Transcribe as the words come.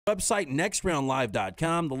Website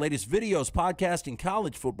nextroundlive.com, the latest videos, podcasts, and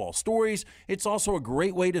college football stories. It's also a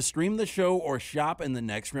great way to stream the show or shop in the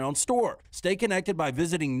Next Round store. Stay connected by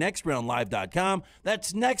visiting nextroundlive.com.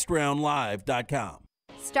 That's nextroundlive.com.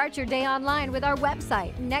 Start your day online with our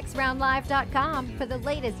website, nextroundlive.com, for the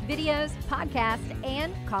latest videos, podcasts,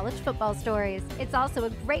 and college football stories. It's also a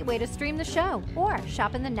great way to stream the show or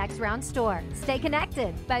shop in the Next Round store. Stay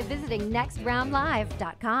connected by visiting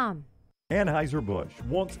nextroundlive.com. Anheuser-Busch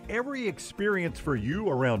wants every experience for you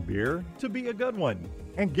around beer to be a good one.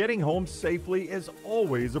 And getting home safely is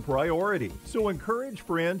always a priority. So encourage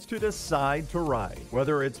friends to decide to ride,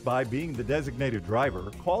 whether it's by being the designated driver,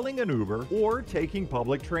 calling an Uber, or taking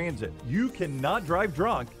public transit. You cannot drive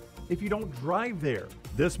drunk if you don't drive there.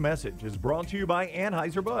 This message is brought to you by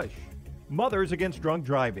Anheuser-Busch, Mothers Against Drunk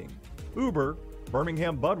Driving, Uber,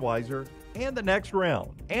 Birmingham Budweiser, and the Next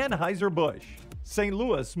Round. Anheuser-Busch, St.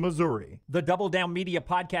 Louis, Missouri. The Double Down Media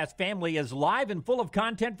podcast family is live and full of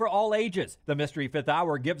content for all ages. The Mystery Fifth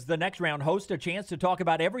Hour gives the Next Round host a chance to talk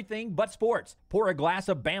about everything but sports. Pour a glass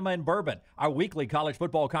of Bama and bourbon, our weekly college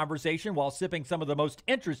football conversation while sipping some of the most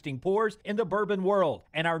interesting pours in the bourbon world.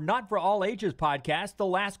 And our Not For All Ages podcast, The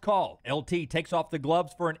Last Call. LT takes off the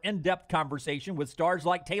gloves for an in-depth conversation with stars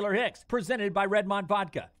like Taylor Hicks, presented by Redmond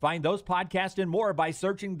Vodka. Find those podcasts and more by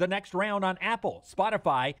searching The Next Round on Apple,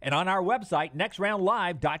 Spotify, and on our website,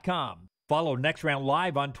 nextroundlive.com. Follow Next Round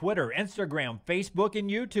Live on Twitter, Instagram, Facebook, and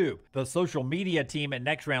YouTube. The social media team at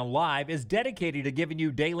Next Round Live is dedicated to giving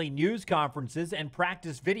you daily news conferences and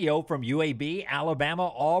practice video from UAB,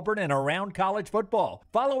 Alabama, Auburn, and around college football.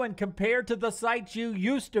 Follow and compare to the sites you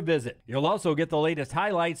used to visit. You'll also get the latest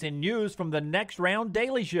highlights and news from the Next Round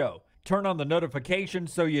Daily Show. Turn on the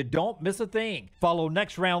notifications so you don't miss a thing. Follow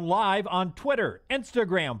Next Round Live on Twitter,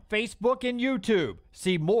 Instagram, Facebook, and YouTube.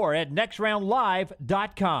 See more at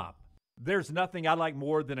nextroundlive.com. There's nothing I like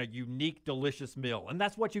more than a unique, delicious meal, and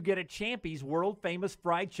that's what you get at Champy's world-famous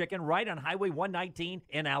fried chicken right on Highway 119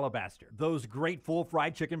 in Alabaster. Those great full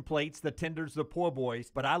fried chicken plates, the tenders, the po'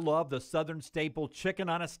 boys, but I love the Southern staple chicken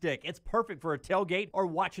on a stick. It's perfect for a tailgate or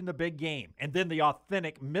watching the big game. And then the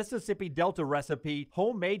authentic Mississippi Delta recipe,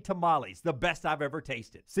 homemade tamales, the best I've ever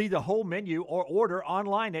tasted. See the whole menu or order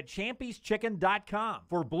online at champyschicken.com.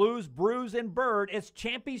 For Blues, Brews, and Bird, it's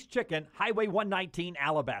Champy's Chicken, Highway 119,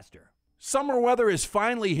 Alabaster. Summer weather is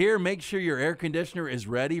finally here. Make sure your air conditioner is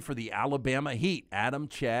ready for the Alabama heat. Adam,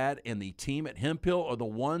 Chad, and the team at Hemphill are the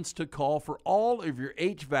ones to call for all of your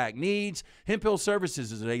HVAC needs. Hemphill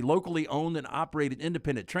Services is a locally owned and operated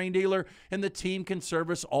independent train dealer, and the team can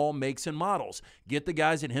service all makes and models. Get the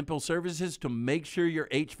guys at Hemphill Services to make sure your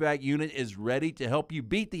HVAC unit is ready to help you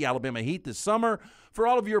beat the Alabama heat this summer. For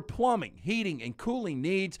all of your plumbing, heating, and cooling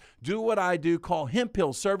needs, do what I do. Call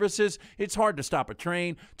Hemphill Services. It's hard to stop a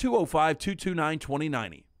train.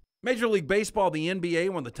 205-229-2090. Major League Baseball, the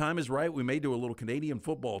NBA, when the time is right, we may do a little Canadian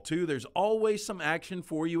football too. There's always some action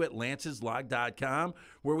for you at lanceslock.com,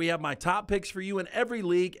 where we have my top picks for you in every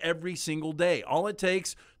league every single day. All it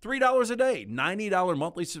takes, $3 a day. $90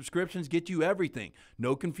 monthly subscriptions get you everything.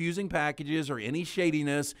 No confusing packages or any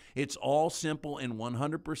shadiness. It's all simple and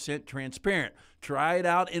 100% transparent. Try it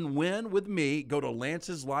out and win with me. Go to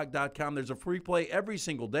lanceslock.com. There's a free play every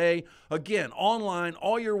single day. Again, online,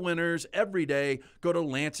 all your winners every day. Go to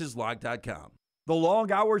lanceslock.com. The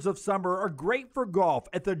long hours of summer are great for golf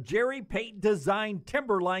at the Jerry Pate designed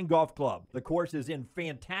Timberline Golf Club. The course is in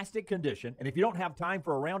fantastic condition, and if you don't have time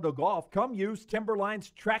for a round of golf, come use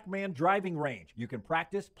Timberline's TrackMan driving range. You can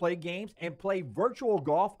practice, play games, and play virtual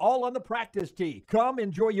golf all on the practice tee. Come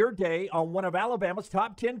enjoy your day on one of Alabama's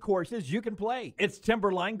top 10 courses you can play. It's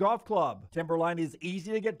Timberline Golf Club. Timberline is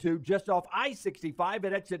easy to get to just off I-65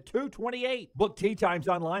 at exit 228. Book tee times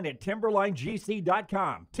online at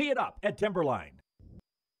timberlinegc.com. Tee it up at Timberline.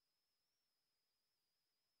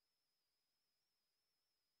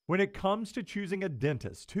 When it comes to choosing a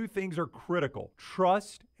dentist, two things are critical: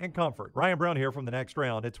 trust and comfort. Ryan Brown here from the Next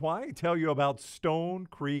Round. It's why I tell you about Stone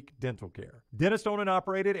Creek Dental Care. Dentist owned and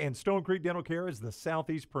operated, and Stone Creek Dental Care is the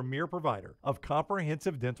Southeast premier provider of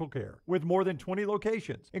comprehensive dental care with more than 20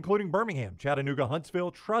 locations, including Birmingham, Chattanooga,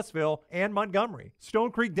 Huntsville, Trussville, and Montgomery.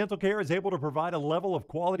 Stone Creek Dental Care is able to provide a level of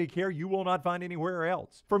quality care you will not find anywhere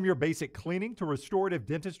else. From your basic cleaning to restorative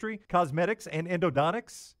dentistry, cosmetics, and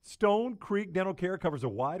endodontics, Stone Creek Dental Care covers a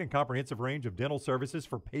wide wide and comprehensive range of dental services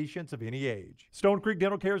for patients of any age. Stone Creek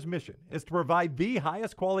Dental Care's mission is to provide the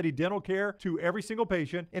highest quality dental care to every single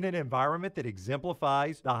patient in an environment that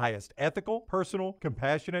exemplifies the highest ethical, personal,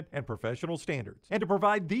 compassionate, and professional standards, and to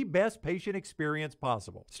provide the best patient experience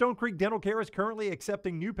possible. Stone Creek Dental Care is currently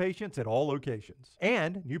accepting new patients at all locations,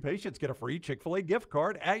 and new patients get a free Chick-fil-A gift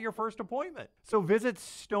card at your first appointment. So visit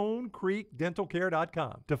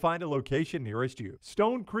StoneCreekDentalCare.com to find a location nearest you.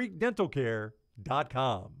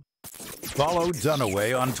 StoneCreekDentalCare.com. Follow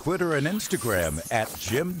Dunaway on Twitter and Instagram at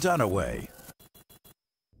Jim Dunaway.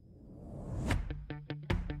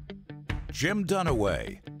 Jim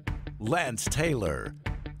Dunaway, Lance Taylor,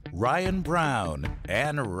 Ryan Brown,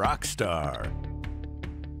 and Rockstar.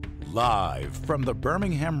 Live from the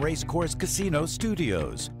Birmingham Racecourse Casino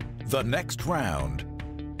Studios, the next round,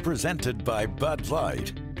 presented by Bud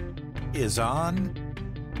Light, is on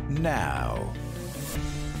now.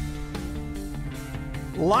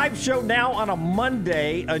 Live show now on a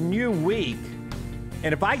Monday, a new week.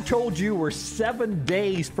 And if I told you we're 7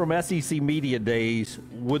 days from SEC Media Days,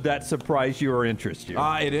 would that surprise you or interest you?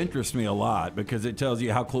 It interests me a lot because it tells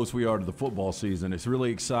you how close we are to the football season. It's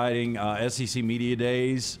really exciting. SEC Media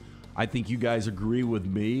Days, I think you guys agree with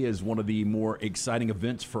me, is one of the more exciting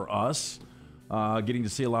events for us. Getting to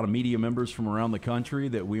see a lot of media members from around the country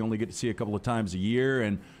that we only get to see a couple of times a year,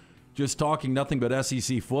 and just talking nothing but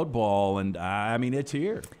SEC football, and I mean, it's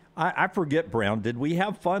here. I forget, Brown. Did we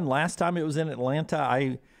have fun last time it was in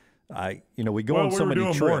Atlanta? We go on so many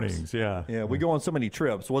trips. Mornings, yeah. Yeah, we go on so many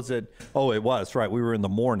trips. Was it? Oh, it was, right. We were in the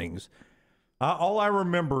mornings. All I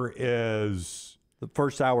remember is the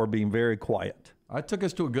first hour being very quiet. I took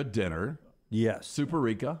us to a good dinner. Yes. Super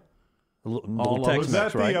Rica. Was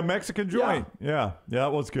that the Mexican joint? Yeah,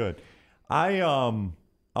 it was good.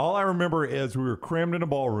 All I remember is we were crammed in a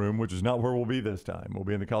ballroom, which is not where we'll be this time. We'll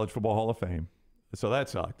be in the College Football Hall of Fame. So that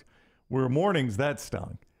sucked. We were mornings, that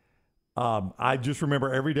stung. I just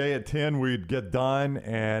remember every day at 10 we'd get done,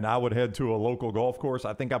 and I would head to a local golf course.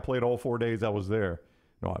 I think I played all 4 days I was there.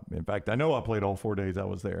 No, in fact, I know I played all 4 days I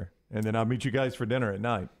was there. And then I'd meet you guys for dinner at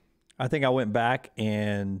night. I think I went back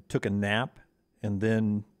and took a nap, and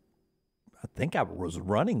then I think I was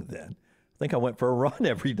running then. I think I went for a run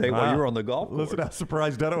every day while you were on the golf course. Listen how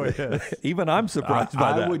surprised Dunaway is. Even I'm surprised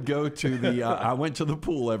by that. I would go to the I went to the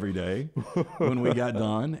pool every day when we got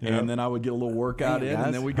done, and then I would get a little workout in,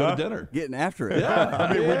 and then we'd go to dinner. Getting after it. Yeah,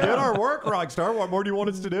 I mean, we did our work, Rockstar. What more do you want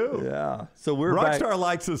us to do? Yeah. So we're Rockstar back.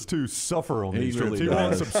 likes us to suffer on these trips. Really He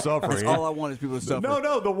wants some suffering. That's all I want is people to suffer.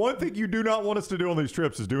 No, the one thing you do not want us to do on these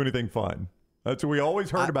trips is do anything fun. That's what we always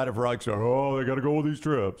heard about it for Rockstar. Oh, they got to go on these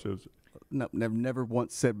trips. No, never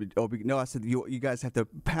once said. Oh, no! I said you guys have to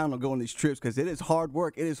pound on going on these trips because it is hard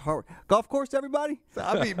work. It is hard. Golf course, everybody.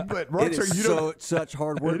 I mean, but It Rockstar, is such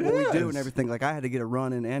hard work It what we is. do and everything. Like I had to get a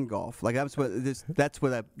run in and golf. Like that's why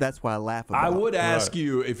I laugh about. I would ask Right.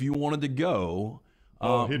 you if you wanted to go.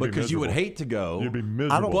 He'd be because you would miserable. hate to go. You'd be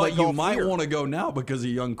miserable. I don't play But you golf might here. want to go now because of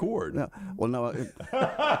young Cord. No, well, no. He's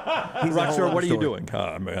Rockstar, what are you doing?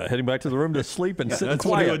 I'm heading back to the room to sleep and sit That's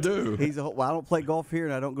quiet. what he would do. Well, I don't play golf here,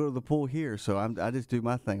 and I don't go to the pool here. So I just do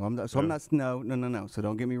my thing. I'm not. No. So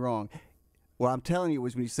don't get me wrong. What I'm telling you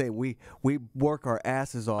is when you say we work our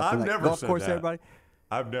asses off. I've and never golf said course, that. everybody.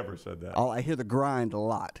 I've never said that. I hear the grind a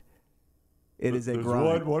lot. It is a There's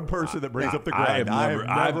grind. one person that brings up the I grind.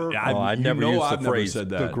 have never- I you never know use I've the never phrase said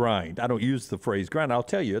the that. grind. I don't use the phrase grind. I'll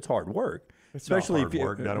tell you, it's hard work. Especially Especially if you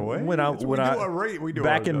we do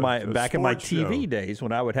back in my TV days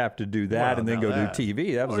when I would have to do that and then go do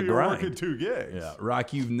TV. That was a you're grind. working 2 gigs. Yeah,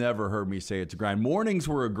 Rock, you've never heard me say it's a grind. Mornings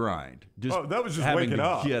were a grind. That was just having waking to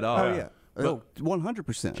up. Get up. Oh yeah. Oh,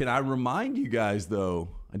 100%. Can I remind you guys though?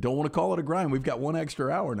 I don't want to call it a grind. We've got 1 extra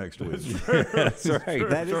hour next week. That's right.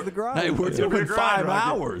 That is the grind. Hey, we're It'll be a doing grind, 5 Rocky.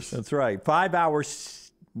 hours. That's right. 5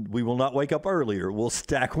 hours. We will not wake up earlier. We'll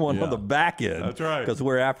stack one on the back end. That's right. Because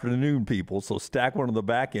we're afternoon people. So stack one on the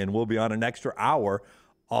back end. We'll be on an extra hour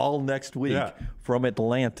all next week from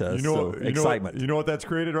Atlanta. Excitement. You know what that's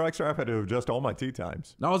created, Rockstar? I've had to adjust all my tea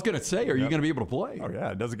times. I was going to say, are you going to be able to play? Oh,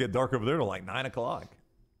 yeah. It doesn't get dark over there till like 9 o'clock.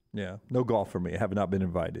 Yeah, no golf for me. I have not been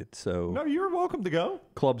invited. So No, you're welcome to go.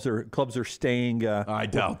 clubs are staying. I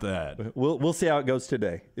doubt that. We'll see how it goes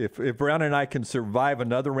today. If Brown and I can survive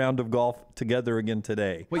another round of golf together again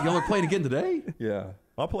today. Wait, y'all are playing again today? Yeah,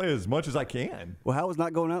 I'll play as much as I can. Well, how was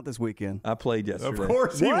not going out this weekend? I played yesterday. Of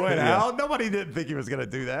course he What? went Yeah. out. Nobody didn't think he was going to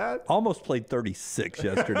do that. Almost played 36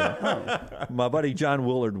 yesterday. My buddy John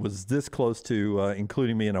Willard was this close to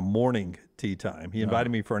including me in a morning tee time. He invited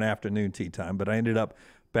me for an afternoon tee time, but I ended up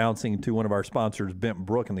bouncing to one of our sponsors, Bent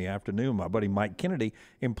Brook, in the afternoon, my buddy Mike Kennedy,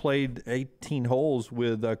 and played 18 holes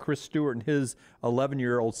with Chris Stewart and his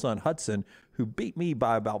 11-year-old son, Hudson, who beat me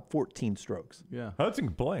by about 14 strokes. Yeah. Hudson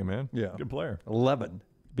can play, man. Yeah. Good player. 11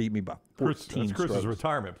 beat me by 14 That's Chris's strokes.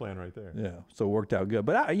 retirement plan right there. Yeah, so it worked out good.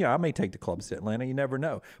 But, I may take the clubs to Atlanta. You never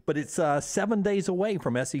know. But it's 7 days away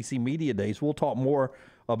from SEC Media Days. We'll talk more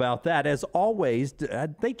about that. As always,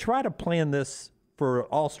 they try to plan this for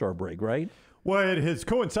All-Star break, right? Well, it has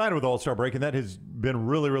coincided with All-Star break, and that has been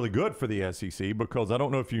really, really good for the SEC because I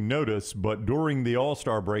don't know if you noticed, but during the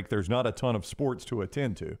All-Star break, there's not a ton of sports to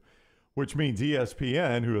attend to, which means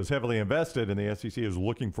ESPN, who is heavily invested in the SEC, is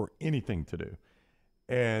looking for anything to do.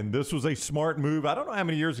 And this was a smart move. I don't know how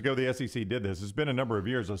many years ago the SEC did this. It's been a number of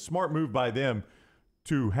years. A smart move by them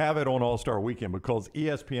to have it on All-Star Weekend because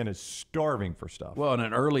ESPN is starving for stuff. Well, in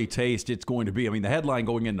an early taste, it's going to be, the headline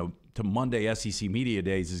going into Monday SEC Media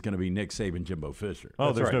Days is going to be Nick Saban, Jimbo Fisher.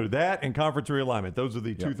 Oh, there's no that and conference realignment. Those are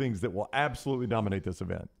the two things that will absolutely dominate this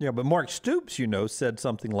event. Yeah, but Mark Stoops, said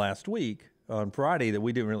something last week on Friday that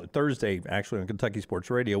we didn't really, Thursday, actually, on Kentucky Sports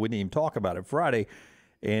Radio. We didn't even talk about it Friday.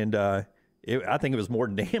 And I think it was more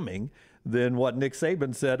damning than what Nick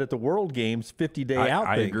Saban said at the World Games 50-day out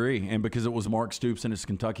I thing. agree. And because it was Mark Stoops and it's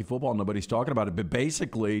Kentucky football, nobody's talking about it. But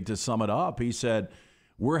basically, to sum it up, he said,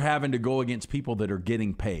 we're having to go against people that are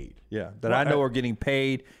getting paid. Yeah, that I know are getting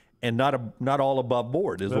paid and not all above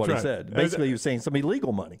board is what he said. Basically, he was saying some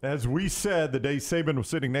illegal money. As we said the day Saban was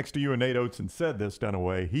sitting next to you and Nate Oates and said this,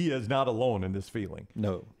 Dunaway, he is not alone in this feeling.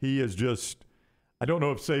 No. He is just – I don't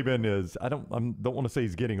know if Saban is – I don't want to say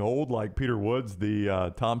he's getting old like Peter Woods,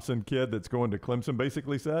 the Thompson kid that's going to Clemson,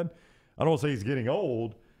 basically said. I don't want to say he's getting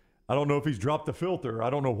old. I don't know if he's dropped the filter. I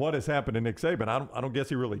don't know what has happened to Nick Saban. I don't guess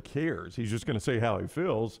he really cares. He's just going to say how he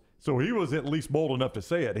feels. So he was at least bold enough to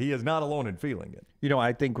say it. He is not alone in feeling it.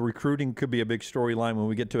 I think recruiting could be a big storyline when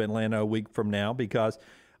we get to Atlanta a week from now because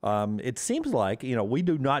it seems like, we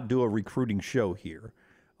do not do a recruiting show here.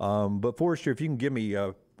 But Forrester, if you can give me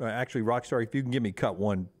actually, Rockstar, if you can give me cut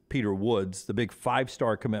one, Peter Woods, the big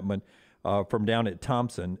 5-star commitment from down at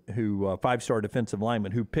Thompson, who 5-star defensive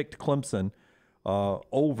lineman, who picked Clemson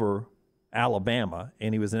over Alabama,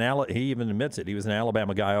 and he even admits it. He was an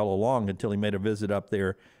Alabama guy all along until he made a visit up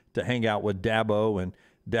there to hang out with Dabo, and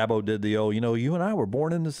Dabo did the you and I were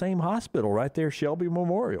born in the same hospital right there, Shelby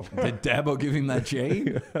Memorial. Did Dabo give him that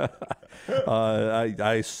shade?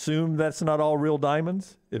 I assume that's not all real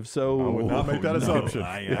diaments. If so, I would not make that assumption.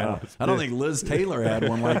 I don't think Liz Taylor had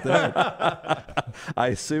one like that. I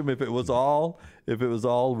assume if it was all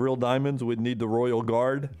real diamonds, we'd need the Royal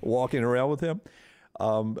Guard walking around with him.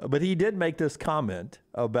 But he did make this comment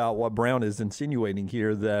about what Brown is insinuating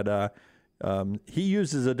here, that he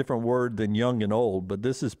uses a different word than young and old, but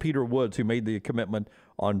this is Peter Woods who made the commitment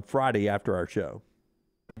on Friday after our show.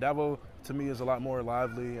 Dabo, to me, is a lot more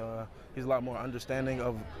lively. He's a lot more understanding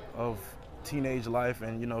of teenage life,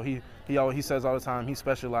 and he says all the time he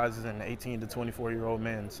specializes in 18 to 24-year-old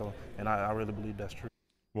men. So, and I really believe that's true.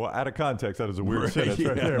 Well, out of context, that is a weird sentence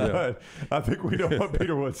right there, but I think we know what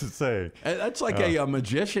Peter Woods is saying. And that's like a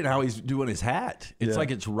magician, how he's doing his hat. It's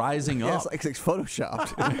like it's rising up. It's like it's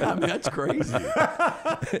photoshopped. That's crazy.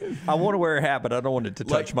 I want to wear a hat, but I don't want it to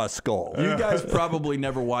touch my skull. You guys probably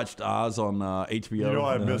never watched Oz on HBO.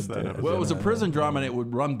 I missed that episode. Well, it was a prison drama, and it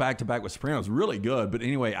would run back-to-back with Sopranos. Really good. But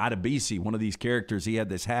anyway, Adebisi, one of these characters, he had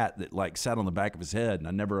this hat that sat on the back of his head, and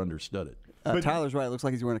I never understood it. Tyler's right. It looks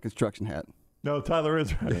like he's wearing a construction hat. No, Tyler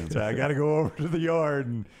is right. I got to go over to the yard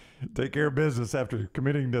and take care of business after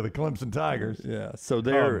committing to the Clemson Tigers. Yeah, so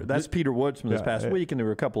that's Peter Woods from this past week, and there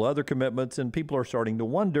were a couple other commitments, and people are starting to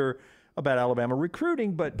wonder about Alabama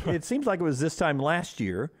recruiting, but it seems like it was this time last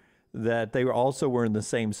year that they were in the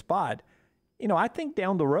same spot. I think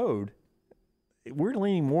down the road, we're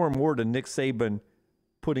leaning more and more to Nick Saban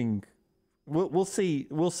putting we'll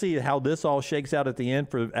see how this all shakes out at the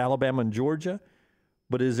end for Alabama and Georgia.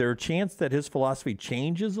 But is there a chance that his philosophy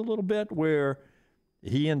changes a little bit, where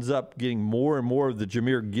he ends up getting more and more of the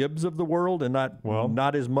Jahmyr Gibbs of the world and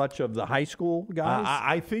not as much of the high school guys?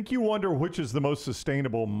 I think you wonder which is the most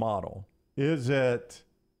sustainable model. Is it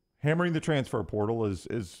hammering the transfer portal, as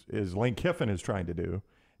Lane Kiffin is trying to do,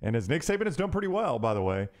 and as Nick Saban has done pretty well, by the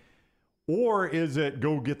way, or is it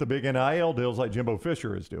go get the big NIL deals like Jimbo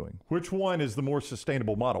Fisher is doing? Which one is the more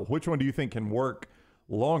sustainable model? Which one do you think can work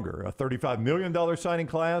longer, a $35 million signing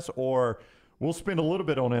class, or we'll spend a little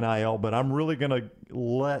bit on NIL, but I'm really going to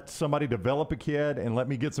let somebody develop a kid and let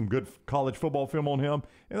me get some good college football film on him,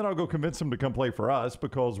 and then I'll go convince him to come play for us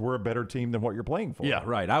because we're a better team than what you're playing for. Yeah,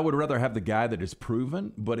 right. I would rather have the guy that is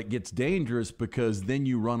proven, but it gets dangerous because then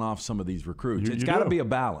you run off some of these recruits. It's got to be a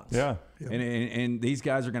balance. Yeah. And these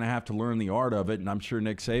guys are going to have to learn the art of it, and I'm sure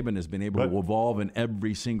Nick Saban has been able to evolve in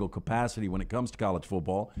every single capacity when it comes to college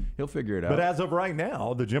football. He'll figure it out. But as of right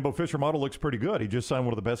now, the Jimbo Fisher model looks pretty good. He just signed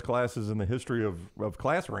one of the best classes in the history of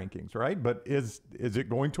class rankings, right? But is it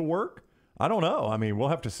going to work? I don't know. I mean, we'll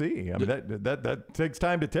have to see. I mean, that takes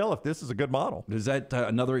time to tell if this is a good model. Is that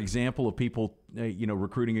another example of people,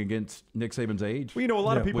 recruiting against Nick Saban's age? Well, a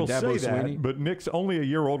lot of people say Swinney? that, but Nick's only a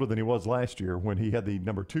year older than he was last year when he had the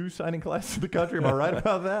number 2 signing class in the country. Am I right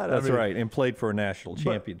about that? That's right, and played for a national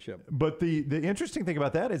championship. But the interesting thing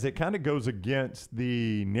about that is it kind of goes against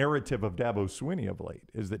the narrative of Dabo Swinney of late,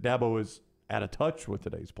 is that Dabo is out of touch with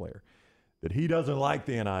today's player, that he doesn't like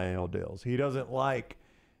the NIL deals. He doesn't like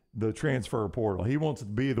the transfer portal. He wants it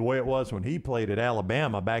to be the way it was when he played at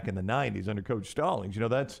Alabama back in the 90s under Coach Stallings.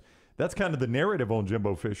 That's kind of the narrative on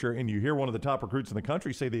Jimbo Fisher, and you hear one of the top recruits in the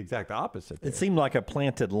country say the exact opposite. It seemed like a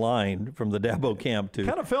planted line from the Dabo camp to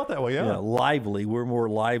kind of felt that way, yeah. Lively. We're more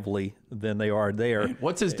lively than they are there.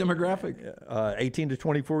 What's his demographic? 18 to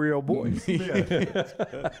 24-year-old boys. I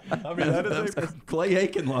mean, that's Clay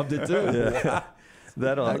Aiken loved it too. Yeah.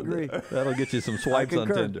 I agree. That'll get you some swipes on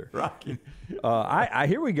Tinder. Rocky.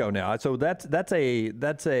 Here we go now. So that's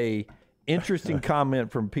a interesting comment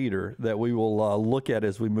from Peter that we will look at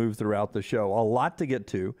as we move throughout the show. A lot to get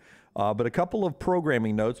to, but a couple of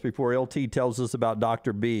programming notes before LT tells us about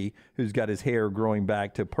Dr. B, who's got his hair growing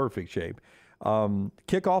back to perfect shape.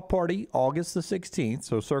 Kickoff party, August the 16th,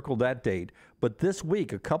 so circle that date. But this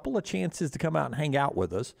week, a couple of chances to come out and hang out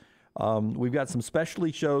with us. We've got some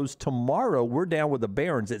specialty shows. Tomorrow, we're down with the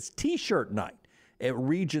Barons. It's T-shirt night at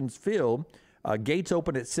Regions Field. Gates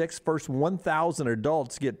open at 6. First 1,000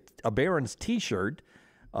 adults get a Barons T-shirt.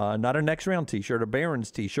 Not a next round T-shirt, a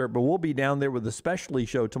Barons T-shirt. But we'll be down there with the specialty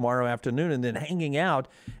show tomorrow afternoon and then hanging out.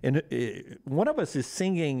 And one of us is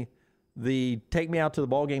singing the Take Me Out to the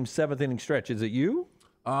Ballgame 7th inning stretch. Is it you?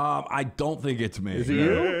 I don't think it's me. Is it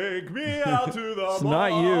you? Take me out to the It's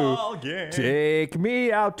not you. game. Take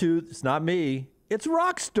me out to. It's not me. It's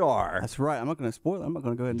Rockstar. That's right. I'm not going to spoil it. I'm not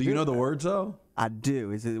going to go ahead and Do you know the words though? I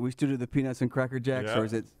do. Is it we still do the Peanuts and Cracker Jacks, Yeah. or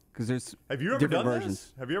is it because there's Have you ever different done versions?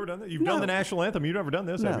 this? Have you ever done that? You've No. done the national anthem. You've never done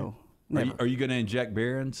this, have you? No, never. Are you going to inject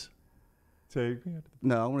Barons? Take me out to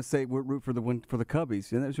No, I want to say we're root for the Cubbies.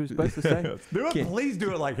 Isn't that what you're supposed to say? do it. Please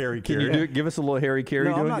do it like Harry Carey. Can you do it? Give us a little Harry Carey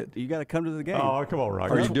No, I'm doing not. it. You got to come to the game. Oh, come on,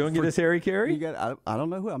 Rocky. Are you doing it as Harry Carey? You got. I don't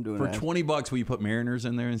know who I'm doing For that. $20, will you put Mariners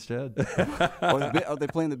in there instead? Are they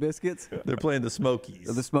playing the Biscuits? They're playing the Smokies.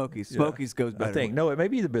 Or the Smokies. Smokies goes better. I think. No, it may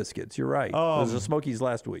be the Biscuits. You're right. It was the Smokies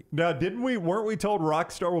last week. Now, weren't we told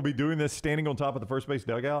Rockstar will be doing this standing on top of the first base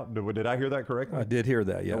dugout? Did I hear that correctly? I did hear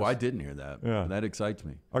that, yes. Oh, I didn't hear that. Yeah. That excites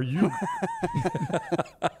me. Are you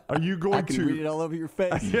going I can read it all over your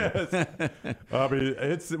face. Yes. I mean,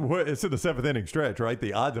 it's in the 7th inning stretch, right?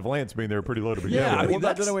 The odds of Lance being there are pretty low to begin Yeah, with. I mean, What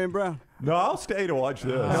about that's- Dunaway and Brown? No, I'll stay to watch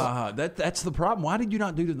this. That's the problem. Why did you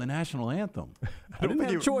not do the national anthem? I didn't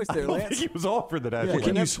have a choice there, I don't Lance. think he was offered the national Can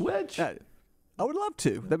anthem. you switch? I would love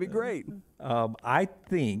to. That'd be great. I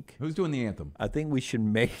think Who's doing the anthem? we should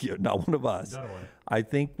make it, not one of us. I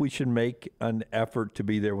think we should make an effort to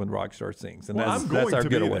be there when Rockstar sings. And Well, that's, I'm going that's our to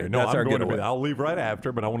be getaway. there. No, that's I'm our going to getaway. be there. I'll leave right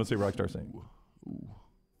after, but I want to see Rockstar sing.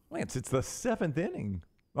 Lance, it's the 7th inning.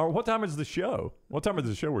 Or what time is the show? What time is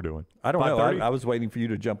the show we're doing? I don't know. 5:30? I was waiting for you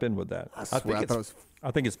to jump in with that. I thought it was.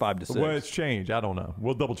 I think it's 5 to 6. Well, it's changed. I don't know.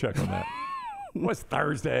 We'll double check on that. What's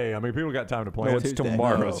Thursday? I mean, people got time to plan. No, it's Tuesday.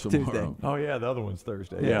 tomorrow. No, it's tomorrow. Tuesday. Oh, yeah, the other one's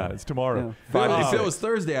Thursday. Yeah, it's tomorrow. If it was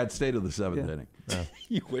Thursday, I'd stay to the 7th inning.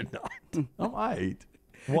 You would not. I might.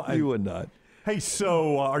 You would not. Hey,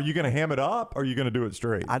 so are you going to ham it up or are you going to do it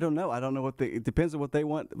straight? I don't know. I don't know what it depends on what they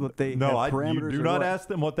want. What they No, have you parameters. do or not what. ask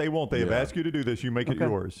them what they want. They have asked you to do this. You make it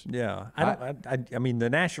yours. Yeah. I mean, the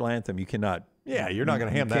national anthem, you cannot. Yeah, you're not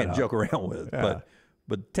going to ham you that can't up. joke around with. Yeah.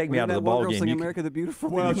 But take me Remember out of the that one ball girl game. singing You can- America the Beautiful.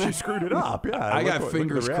 Well, she screwed it up. Yeah, I got look at the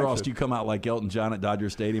fingers crossed reaction. you come out like Elton John at Dodger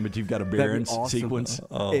Stadium, but you've got a That'd be Barons awesome. sequence.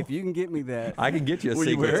 If you can get me that, I can get you a Will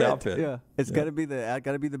you sequence wear it? outfit. yeah, it's got to be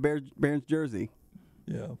the Barons jersey.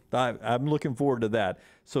 Yeah, I'm looking forward to that.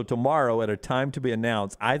 So tomorrow, at a time to be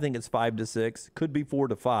announced, I think it's 5 to 6, could be 4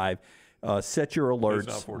 to 5. Set your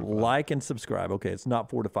alerts, 4 to 5. like and subscribe. Okay, it's not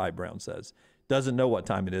 4 to 5. Brown says doesn't know what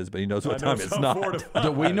time it is, but he knows what I know time it's some not. 4 to 5.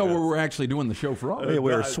 Do we know where we're actually doing the show from? Yeah,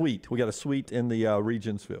 we're a suite. We got a suite in the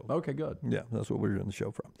Regions Field. Okay, good. Yeah, that's what we're doing the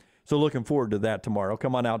show from. So looking forward to that tomorrow.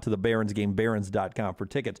 Come on out to the Barons game, barons.com for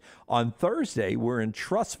tickets. On Thursday, we're in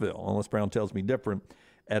Trussville, unless Brown tells me different,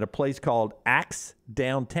 at a place called Axe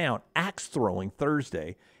Downtown, axe throwing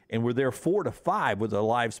Thursday. And we're there 4 to 5 with a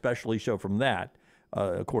live specialty show from that,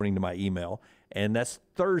 according to my email. And that's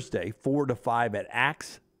Thursday, 4 to 5 at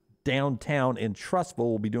Axe downtown in Trussville.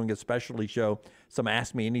 We'll be doing a specialty show, some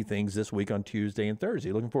Ask Me Anythings this week on Tuesday and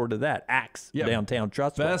Thursday. Looking forward to that. Axe, downtown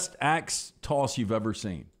Trussville. Best axe toss you've ever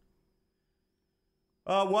seen.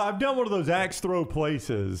 Well, I've done one of those axe throw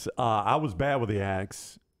places. I was bad with the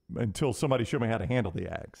axe until somebody showed me how to handle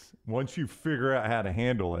the axe. Once you figure out how to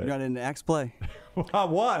handle it. You're not in the axe play? Well, I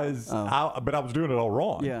was, but I was doing it all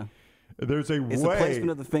wrong. Yeah. There's a way. It's the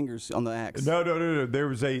placement of the fingers on the axe. No.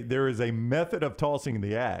 There is a method of tossing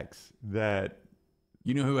the axe that.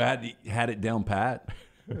 You know who had it down pat?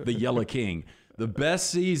 The Yellow King. The best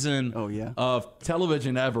season of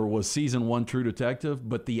television ever was season 1 True Detective,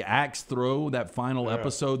 but the axe throw, that final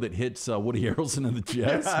episode that hits Woody Harrelson in the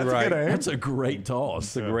chest, that's a great toss.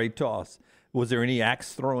 It's a great toss. Was there any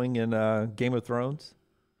axe throwing in Game of Thrones?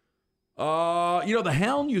 The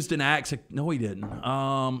Hound used an axe. No, he didn't.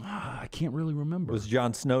 I can't really remember. Was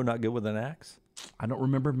Jon Snow not good with an axe? I don't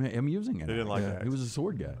remember him using it. He didn't like that. He was a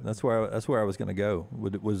sword guy. That's where I was going to go.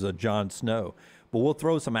 It was Jon Snow. But we'll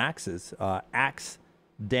throw some axes. Axe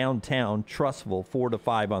downtown Trussville, 4 to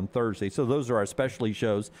 5 on Thursday. So those are our specialty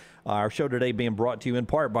shows. Our show today being brought to you in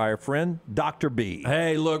part by our friend Dr. B.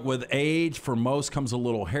 Hey, look, with age, for most comes a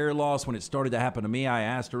little hair loss. When it started to happen to me, I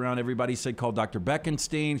asked around. Everybody said call Dr.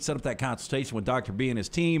 Beckenstein, set up that consultation with Dr. B and his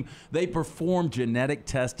team. They perform genetic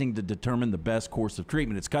testing to determine the best course of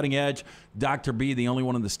treatment. It's cutting edge. Dr. B, the only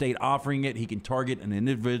one in the state offering it. He can target an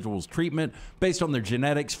individual's treatment based on their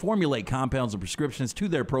genetics, formulate compounds and prescriptions to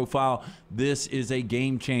their profile. This is a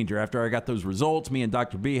game changer. After I got those results, me and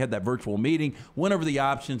Dr. B had that virtual meeting, went over the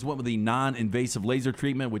options, went with the non-invasive laser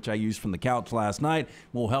treatment, which I used from the couch last night.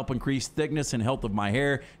 Will help increase thickness and health of my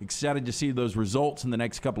hair. Excited to see those results in the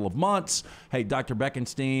next couple of months. Hey, Dr.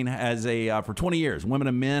 Beckenstein has for 20 years, women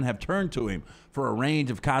and men have turned to him for a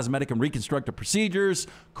range of cosmetic and reconstructive procedures.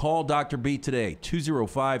 Call Dr. B today,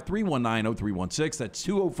 205-319-0316. That's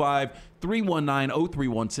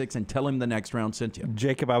 205-319-0316, and tell him the next round sent you.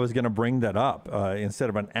 Jacob, I was going to bring that up. Instead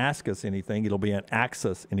of an Ask Us Anything, it'll be an Ask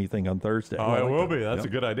Us Anything on Thursday. Oh, it will be. That's a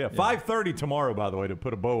good idea. 5:30 tomorrow, by the way, to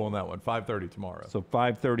put a bow on that one. 5:30 tomorrow. So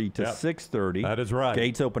 5:30 to 6:30. That is right.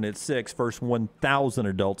 Gates open at 6. First 1,000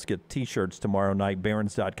 adults get T-shirts tomorrow night.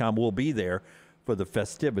 Barons.com will be there for the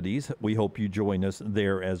festivities. We hope you join us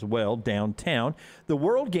there as well, downtown. The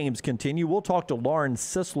World Games continue. We'll talk to Lauren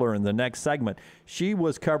Sisler in the next segment. She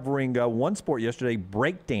was covering one sport yesterday,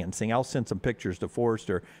 breakdancing. I'll send some pictures to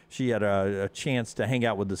Forrester. She had a chance to hang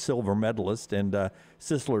out with the silver medalist, and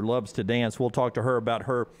Sisler loves to dance. We'll talk to her about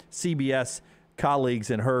her CBS colleagues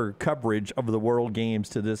and her coverage of the World Games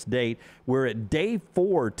to this date. We're at day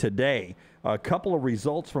 4 today. A couple of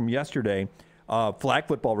results from yesterday, flag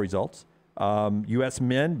football results. U.S.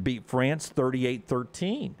 men beat France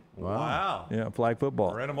 38-13. Wow. Yeah, flag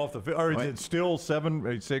football. Ran them off the field. Or is it still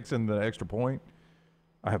 7-6 in the extra point?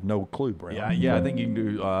 I have no clue, Brad. Yeah, I think you can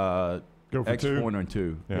do Go for extra 2? point on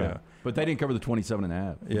 2. Yeah. But they didn't cover the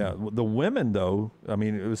 27.5. Yeah, the women, though, I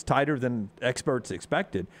mean, it was tighter than experts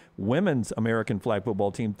expected. Women's American flag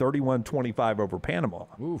football team, 31-25 over Panama.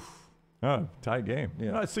 Oof. Oh, tight game.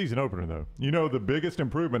 Yeah. Not a season opener, though. You know, the biggest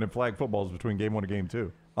improvement in flag football is between game 1 and game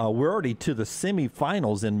 2. We're already to the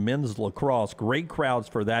semifinals in men's lacrosse. Great crowds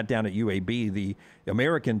for that down at UAB. The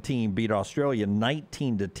American team beat Australia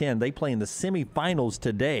 19-10. They play in the semifinals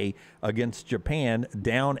today against Japan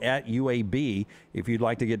down at UAB. If you'd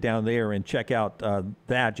like to get down there and check out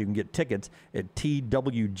that, you can get tickets at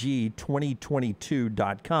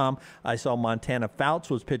twg2022.com. I saw Montana Fouts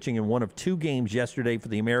was pitching in one of 2 games yesterday for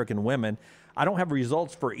the American women. I don't have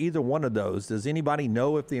results for either one of those. Does anybody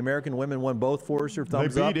know if the American women won both? Forrester,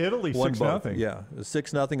 thumbs up. They beat Italy 6-0. Yeah,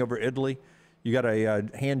 6-0 over Italy. You got a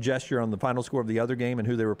hand gesture on the final score of the other game and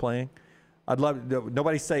who they were playing? I'd love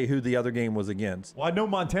nobody say who the other game was against. Well, I know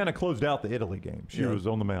Montana closed out the Italy game. She was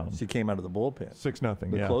on the mound. She came out of the bullpen.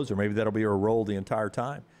 6-0. The closer. Maybe that'll be her role the entire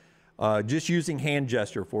time. Just using hand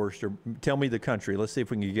gesture, Forrester. Tell me the country. Let's see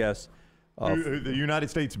if we can guess. Who the United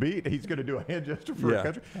States beat? He's going to do a hand gesture for a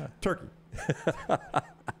country. Turkey.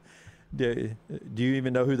 Do you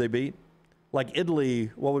even know who they beat? Like Italy,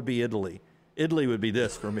 what would be Italy? Italy would be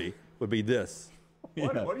this for me. Would be this.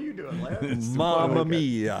 What are you doing, Lance? Mamma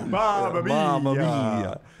mia. Mamma mia. Mamma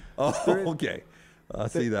mia. Oh, okay. I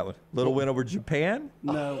see that one. Little win over Japan?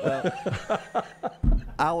 No.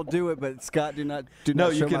 I'll do it, but Scott, do not. No,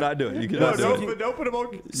 you cannot do it. You cannot do it. Don't put him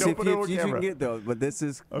on camera. Don't put him on camera. You can get though, but this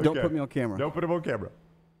is. Okay. Don't put me on camera. Don't put him on camera.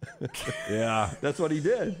 Yeah. That's what he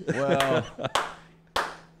did. Well,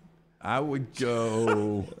 I would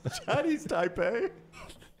go Chinese Taipei.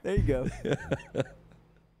 There you go.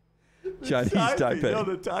 Chinese Taipei. No,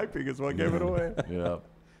 the typing is what gave it away. Yeah.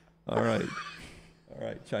 All right.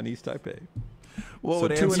 Chinese Taipei. What So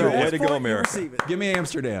would 2-0. Amsterdam? Way to go, America. Give me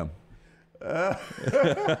Amsterdam. I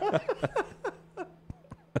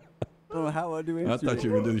don't know how I do I Amsterdam. thought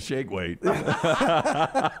you were going to do the shake weight.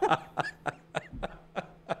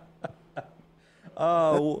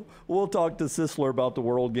 We'll talk to Sisler about the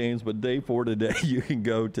World Games, but day 4 today, you can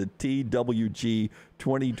go to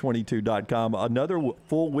twg2022.com. Another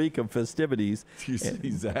full week of festivities. You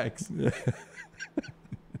see Zach's.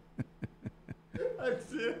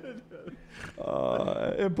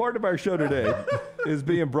 And part of our show today is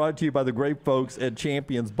being brought to you by the great folks at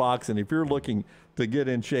Champions Boxing. If you're looking to get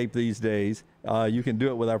in shape these days, you can do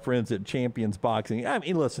it with our friends at Champions Boxing. I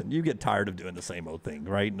mean, listen, you get tired of doing the same old thing,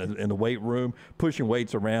 right? In the weight room, pushing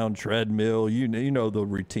weights around, treadmill, you know the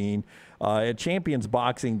routine. At Champions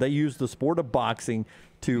Boxing, they use the sport of boxing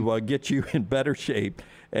to get you in better shape.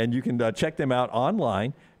 And you can check them out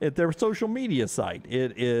online at their social media site.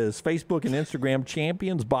 It is Facebook and Instagram,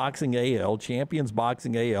 Champions Boxing AL, Champions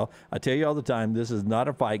Boxing AL. I tell you all the time, this is not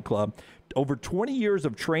a fight club. Over 20 years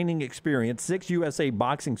of training experience, 6 USA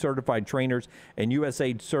Boxing certified trainers and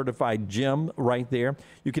USA certified gym right there.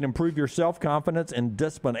 You can improve your self-confidence and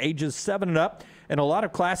discipline, ages 7 and up, and a lot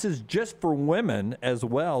of classes just for women as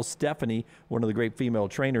well. Stephanie, one of the great female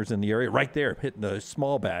trainers in the area, right there, hitting the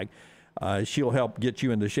small bag. She'll help get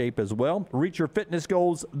you into shape as well. Reach your fitness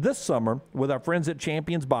goals this summer with our friends at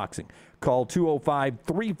Champions Boxing. Call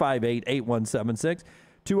 205-358-8176.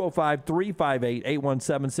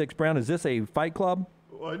 205-358-8176. Brown, is this a fight club?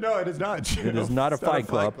 Well, no, it is not. Jim. It is not a It's fight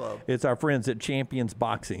club. It's our friends at Champions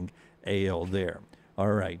Boxing AL there.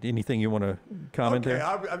 All right. Anything you want to comment there?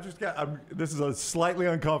 This is slightly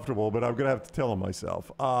uncomfortable, but I'm going to have to tell him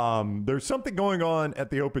myself. There's something going on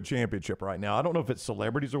at the Open Championship right now. I don't know if it's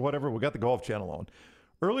celebrities or whatever. We got the Golf Channel on.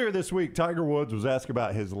 Earlier this week, Tiger Woods was asked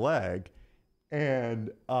about his leg,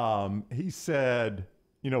 and he said,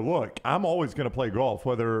 look, I'm always going to play golf,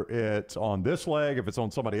 whether it's on this leg, if it's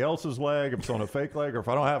on somebody else's leg, if it's on a fake leg, or if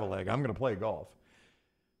I don't have a leg, I'm going to play golf.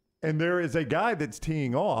 And there is a guy that's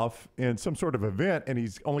teeing off in some sort of event, and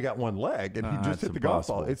he's only got one leg, and he just hit the golf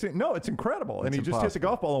ball. It's incredible. And he just hit the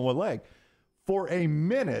golf ball on one leg. For a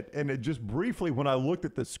minute, and it just briefly, when I looked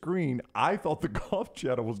at the screen, I thought the Golf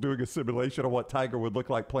Channel was doing a simulation of what Tiger would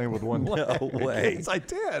look like playing with one leg. No way. Yes, I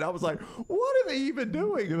did. I was like, what are they even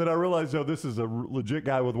doing? And then I realized, this is a legit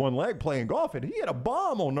guy with one leg playing golf, and he had a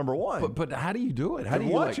bomb on number one. But how do you do it? How do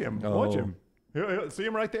you watch him? Watch him. See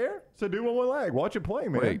him right there? So do on one leg. Watch him play,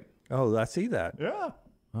 man. Wait. Oh, I see that. Yeah.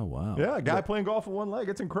 Oh, wow. Yeah, a guy playing golf with one leg.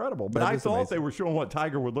 It's incredible. But I thought they were showing what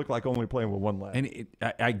Tiger would look like only playing with one leg. And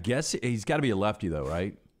I guess he's got to be a lefty, though,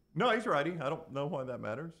 right? No, he's righty. I don't know why that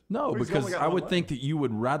matters. No, because I would think that you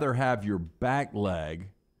would rather have your back leg.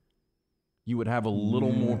 You would have a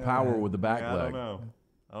little more power with the back leg. I don't know.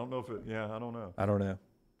 I don't know if it. Yeah, I don't know. I don't know.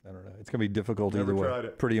 It's going to be difficult Never either way. tried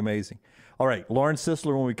it. Pretty amazing. All right, Lawrence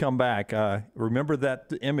Sisler, when we come back, remember that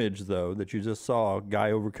image, though, that you just saw, a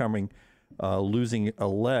guy overcoming losing a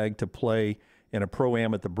leg to play in a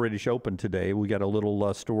Pro-Am at the British Open today. We got a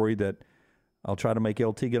little story that I'll try to make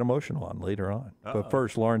LT get emotional on later on. But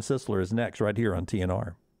first, Lawrence Sisler is next right here on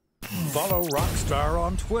TNR. Follow Rockstar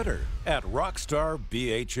on Twitter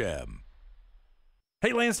 @RockstarBHM.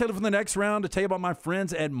 Hey, Lance Taylor from the next round to tell you about my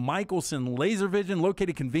friends at Michelson Laser Vision,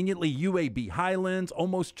 located conveniently UAB Highlands.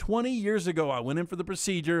 Almost 20 years ago, I went in for the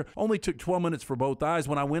procedure. Only took 12 minutes for both eyes.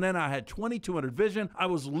 When I went in, I had 2200 vision. I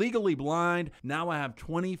was legally blind. Now I have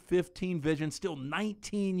 20/15 vision, still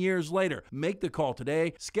 19 years later. Make the call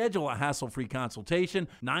today. Schedule a hassle-free consultation,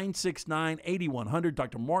 969-8100.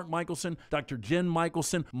 Dr. Mark Michelson, Dr. Jen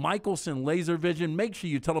Michelson, Michelson Laser Vision. Make sure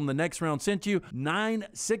you tell them the next round sent you,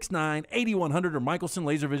 969-8100 or MichelsonLaserVision.com.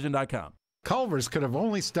 Culver's could have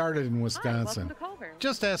only started in Wisconsin. Hi, welcome to Culver's.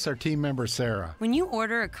 Just ask our team member Sarah. When you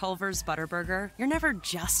order a Culver's Butterburger, you're never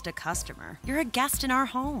just a customer. You're a guest in our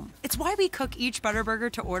home. It's why we cook each Butterburger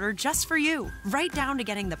to order just for you, right down to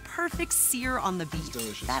getting the perfect sear on the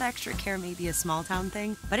beef. That extra care may be a small town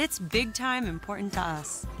thing, but it's big time important to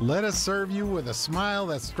us. Let us serve you with a smile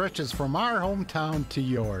that stretches from our hometown to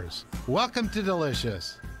yours. Welcome to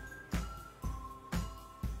Delicious.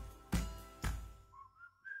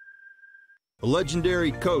 A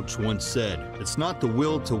legendary coach once said, "It's not the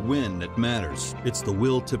will to win that matters, it's the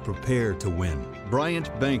will to prepare to win."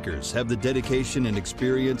 Bryant bankers have the dedication and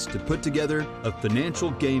experience to put together a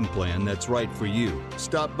financial game plan that's right for you.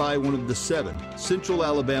 Stop by one of the 7 Central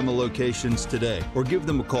Alabama locations today or give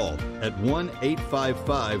them a call at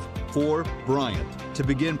 1-855-4-BRYANT to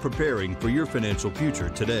begin preparing for your financial future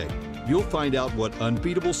today. You'll find out what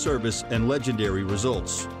unbeatable service and legendary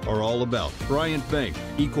results are all about. Bryant Bank,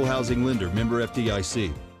 Equal Housing Lender, member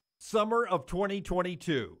FDIC. Summer of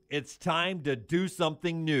 2022. It's time to do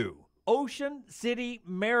something new. Ocean City,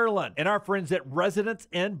 Maryland. And our friends at Residence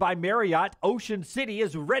Inn by Marriott, Ocean City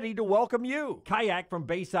is ready to welcome you. Kayak from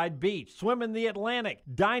Bayside Beach, swim in the Atlantic,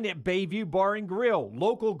 dine at Bayview Bar and Grill,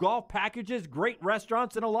 local golf packages, great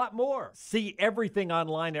restaurants, and a lot more. See everything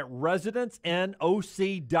online at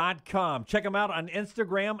residencenoc.com. Check them out on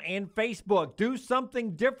Instagram and Facebook. Do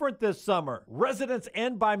something different this summer. Residence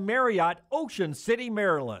Inn by Marriott, Ocean City,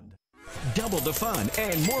 Maryland. Double the fun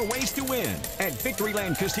and more ways to win at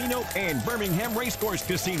Victoryland Casino and Birmingham Racecourse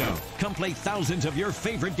Casino. Come play thousands of your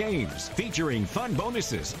favorite games featuring fun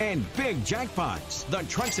bonuses and big jackpots. The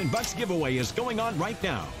Trucks and Bucks giveaway is going on right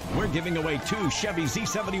now. We're giving away 2 Chevy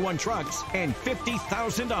Z71 trucks and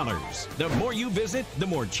 $50,000. The more you visit, the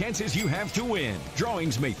more chances you have to win.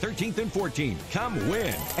 Drawings May 13th and 14th. Come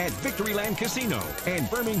win at Victoryland Casino and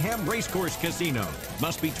Birmingham Racecourse Casino.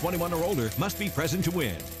 Must be 21 or older. Must be present to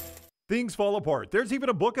win. Things fall apart. There's even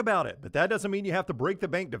a book about it, but that doesn't mean you have to break the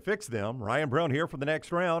bank to fix them. Ryan Brown here for the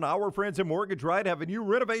next round. Our friends at Mortgage Right have a new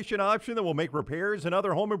renovation option that will make repairs and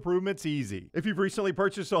other home improvements easy. If you've recently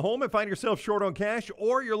purchased a home and find yourself short on cash,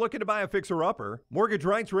 or you're looking to buy a fixer-upper, Mortgage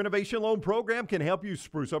Right's renovation loan program can help you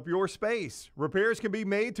spruce up your space. Repairs can be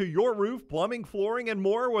made to your roof, plumbing, flooring, and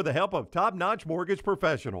more with the help of top-notch mortgage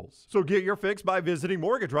professionals. So get your fix by visiting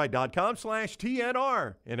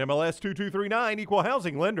mortgageright.com/TNR. NMLS 2239, Equal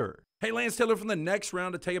Housing Lender. Hey, Lance Taylor from the next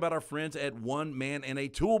round to tell you about our friends at One Man in a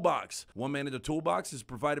Toolbox. One Man in a Toolbox has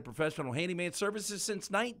provided professional handyman services since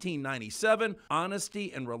 1997.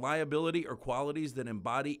 Honesty and reliability are qualities that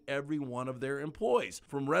embody every one of their employees.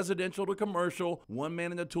 From residential to commercial, One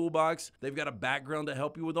Man in a Toolbox, they've got a background to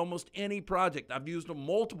help you with almost any project. I've used them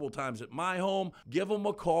multiple times at my home. Give them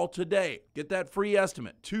a call today. Get that free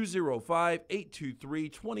estimate,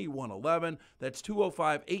 205-823-2111. That's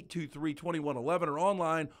 205-823-2111 or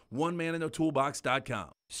online, OneManInAToolbox.com.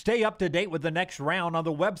 Stay up to date with the next round on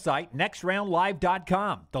the website,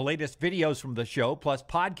 nextroundlive.com. The latest videos from the show, plus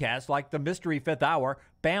podcasts like The Mystery Fifth Hour,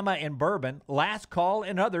 Bama and Bourbon, Last Call,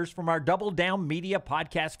 and others from our Double Down Media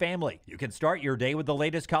podcast family. You can start your day with the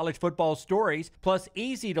latest college football stories, plus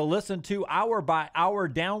easy to listen to hour-by-hour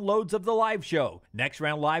downloads of the live show.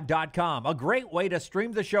 Nextroundlive.com, a great way to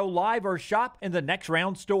stream the show live or shop in the Next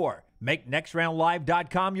Round store. Make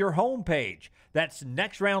nextroundlive.com your homepage. That's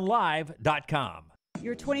nextroundlive.com.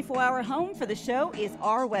 Your 24-hour home for the show is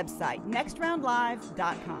our website,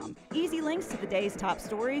 nextroundlive.com. Easy links to the day's top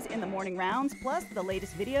stories in the morning rounds, plus the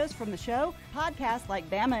latest videos from the show, podcasts like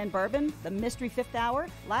Bama and Bourbon, The Mystery Fifth Hour,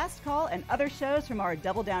 Last Call, and other shows from our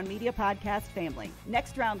Double Down Media podcast family.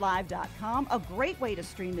 Nextroundlive.com, a great way to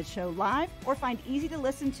stream the show live or find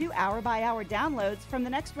easy-to-listen to hour-by-hour downloads from the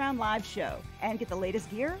Next Round Live show. And get the latest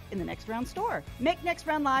gear in the Next Round store. Make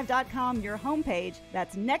nextroundlive.com your homepage.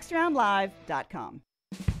 That's nextroundlive.com.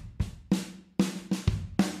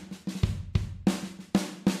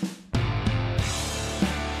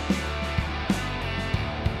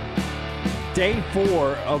 Day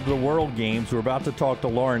 4 of the World Games. We're about to talk to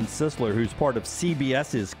Lauren Sisler, who's part of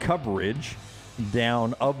CBS's coverage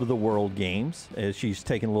down of the World Games, as she's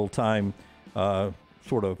taking a little time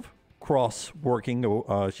sort of cross-working.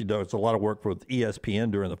 She does a lot of work with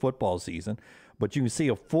ESPN during the football season. But you can see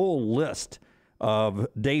a full list of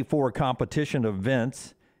Day 4 competition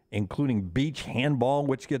events, including beach handball,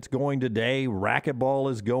 which gets going today.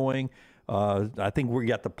 Racquetball is going. I think we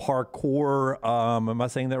got the parkour. Am I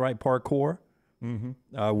saying that right? Parkour?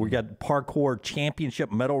 Mm-hmm. We got parkour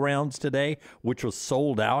championship medal rounds today, which was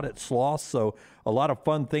sold out at Sloss. So a lot of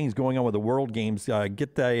fun things going on with the World Games.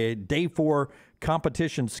 Get the Day 4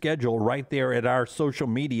 competition schedule right there at our social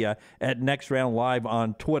media at Next Round Live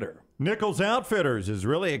on Twitter. Nichols Outfitters is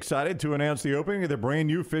really excited to announce the opening of the brand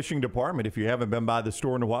new fishing department. If you haven't been by the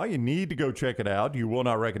store in a while, you need to go check it out. You will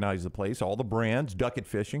not recognize the place. All the brands, Duckett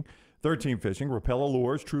Fishing, 13 Fishing, Rappel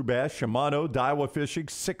Allures, True Bass, Shimano, Daiwa Fishing,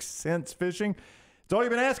 6 Cents Fishing. It's all you've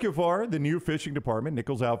been asking for. The new fishing department,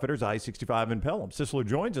 Nichols Outfitters, I-65 in Pelham. Sisler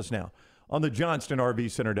joins us now on the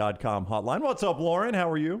JohnstonRVCenter.com hotline. What's up, Lauren? How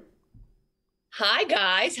are you? Hi,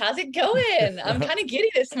 guys. How's it going? I'm kind of giddy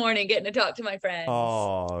this morning getting to talk to my friends.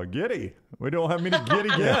 Oh, giddy. We don't have many giddy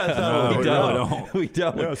guests. No, we don't. We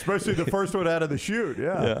don't. Yeah, especially the first one out of the chute.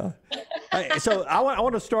 Yeah. So I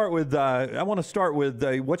want to start with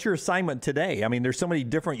what's your assignment today? I mean, there's so many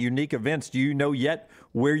different unique events. Do you know yet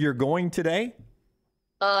where you're going today?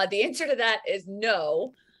 The answer to that is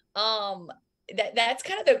no. That's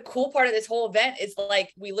kind of the cool part of this whole event is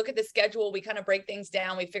like we look at the schedule, we kind of break things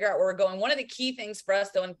down, we figure out where we're going. One of the key things for us,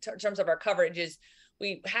 though, in terms of our coverage is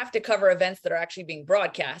we have to cover events that are actually being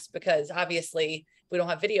broadcast, because obviously if we don't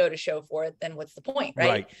have video to show for it, then what's the point,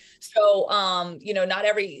 right? So, not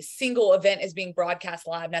every single event is being broadcast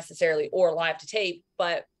live necessarily or live to tape,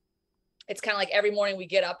 but it's kind of like every morning we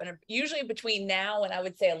get up, and usually between now and I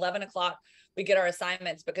would say 11 o'clock, we get our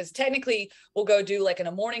assignments, because technically we'll go do like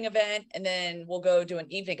a morning event and then we'll go do an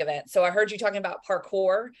evening event. So I heard you talking about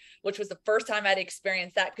parkour, which was the first time I'd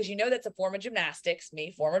experienced that, because that's a form of gymnastics,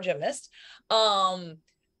 me, former gymnast,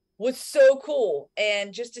 was so cool.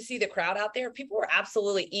 And just to see the crowd out there, people were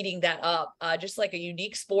absolutely eating that up. Just like a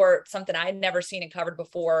unique sport, something I had never seen and covered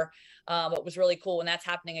before. It was really cool, and that's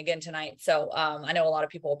happening again tonight. So I know a lot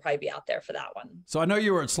of people will probably be out there for that one. So I know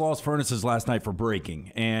you were at Slaw's Furnaces last night for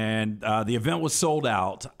breaking, and the event was sold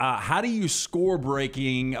out. How do you score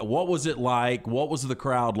breaking? What was it like? What was the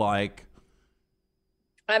crowd like?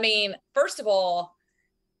 I mean, first of all,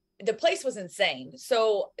 the place was insane.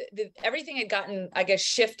 So everything had gotten, I guess,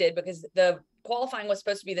 shifted, because the qualifying was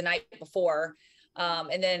supposed to be the night before.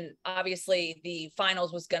 And then obviously the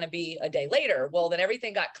finals was going to be a day later. Well, then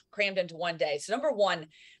everything got crammed into one day. So number one,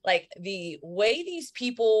 like the way these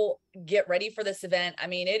people get ready for this event, I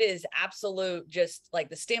mean, it is absolute, just like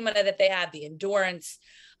the stamina that they have, the endurance.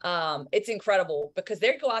 It's incredible, because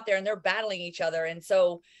they go out there and they're battling each other. And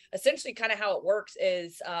so essentially kind of how it works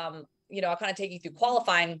is, I'll kind of take you through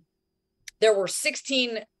qualifying. There were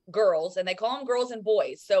 16 girls, and they call them girls and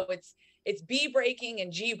boys. So it's B breaking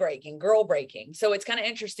and G breaking, girl breaking. So it's kind of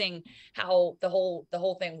interesting how the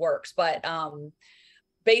whole thing works. But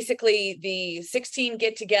basically the 16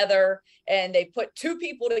 get together and they put two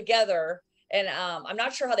people together. And I'm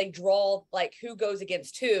not sure how they draw, like who goes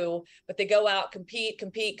against who, but they go out, compete.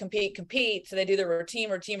 So they do the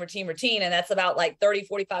routine. And that's about like 30,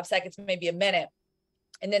 45 seconds, maybe a minute.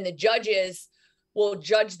 And then the judges will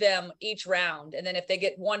judge them each round. And then if they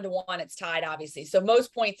get 1-1, it's tied, obviously. So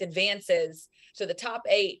most points advances. So the top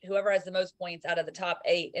 8, whoever has the most points out of the top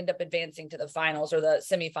 8 end up advancing to the finals, or the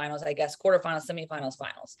semifinals, I guess, quarterfinals, semifinals,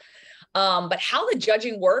 finals. But how the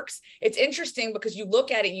judging works, it's interesting, because you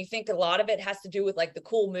look at it and you think a lot of it has to do with like the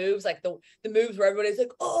cool moves, like the moves where everybody's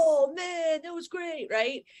like, oh man, that was great,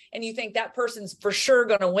 right? And you think that person's for sure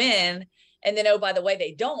going to win. And then, oh, by the way,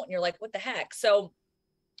 they don't. And you're like, what the heck? So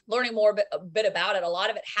learning a bit about it, a lot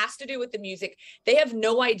of it has to do with the music. They have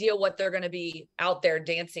no idea what they're going to be out there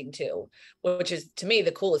dancing to, which is, to me,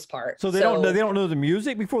 the coolest part. So they don't know the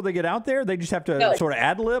music before they get out there? They just have to sort of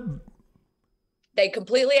ad-lib? They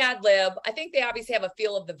completely ad lib. I think they obviously have a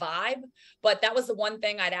feel of the vibe, but that was the one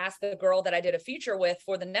thing I'd asked the girl that I did a feature with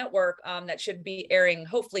for the network that should be airing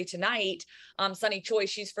hopefully tonight. Sunny Choi,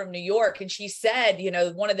 she's from New York. And she said,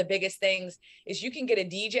 one of the biggest things is you can get a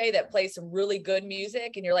DJ that plays some really good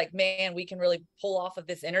music and you're like, man, we can really pull off of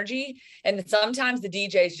this energy. And sometimes the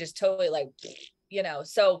DJ is just totally like,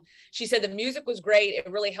 so she said the music was great.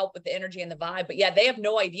 It really helped with the energy and the vibe, but yeah, they have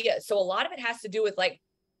no idea. So a lot of it has to do with like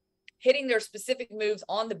hitting their specific moves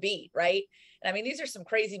on the beat, right? And I mean, these are some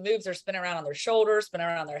crazy moves. They're spinning around on their shoulders, spinning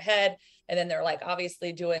around on their head, and then they're like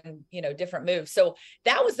obviously doing, different moves. So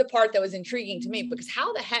that was the part that was intriguing to me, because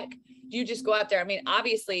how the heck do you just go out there? I mean,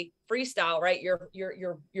 obviously freestyle, right? You're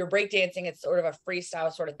breakdancing. It's sort of a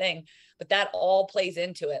freestyle sort of thing, but that all plays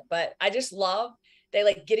into it. But I just love, they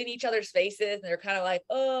like get in each other's faces and they're kind of like,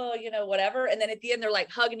 oh, whatever. And then at the end, they're like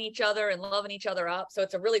hugging each other and loving each other up. So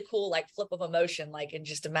it's a really cool, like flip of emotion, like in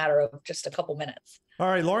just a matter of just a couple minutes. All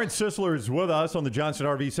right. Lauren Sisler is with us on the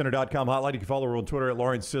JohnsonRVCenter.com hotline. You can follow her on Twitter at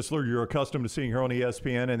Lauren Sisler. You're accustomed to seeing her on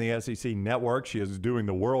ESPN and the SEC network. She is doing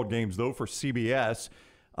the World Games though for CBS.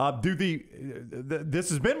 This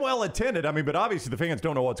has been well attended. I mean, but obviously the fans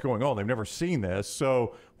don't know what's going on. They've never seen this.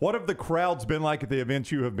 So what have the crowds been like at the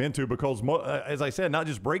events you have been to? Because as I said, not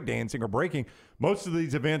just breakdancing or breaking, most of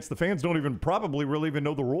these events, the fans don't probably really even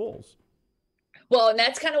know the rules. Well, and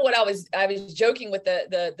that's kind of what I was joking with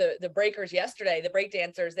the breakers yesterday, the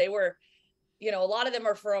breakdancers. They were, a lot of them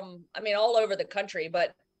are from, all over the country,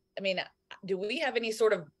 but do we have any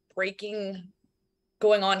sort of breaking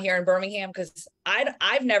going on here in Birmingham? Because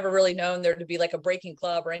I've never really known there to be like a breaking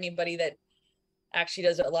club or anybody that actually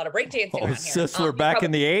does a lot of breakdancing around here. Sisler, back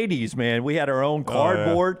in the 80s, man, we had our own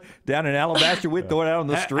cardboard down in Alabaster. We'd throw it out on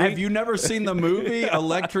the street. Have you never seen the movie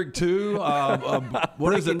Electric 2?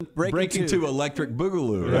 What is it? Breaking 2 Electric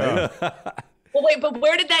Boogaloo, right? Well, wait, but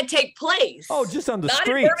where did that take place? Oh, just on the streets.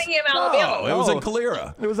 Not in Birmingham, Alabama. Oh, it was in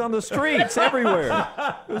Calera. It was on the streets everywhere.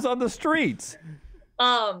 It was on the streets.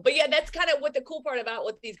 But yeah, that's kind of what the cool part about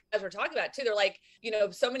what these guys were talking about too. They're like,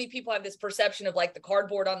 so many people have this perception of like the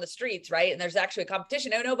cardboard on the streets, right? And there's actually a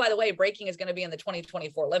competition. Oh no, by the way, breaking is going to be in the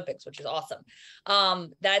 2024 Olympics, which is awesome.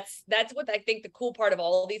 That's what I think the cool part of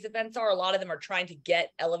all of these events are. A lot of them are trying to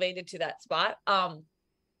get elevated to that spot. But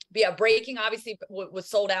yeah, breaking obviously was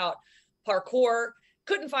sold out. Parkour,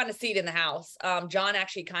 couldn't find a seat in the house. John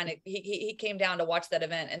actually he came down to watch that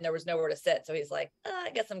event and there was nowhere to sit. So he's like, I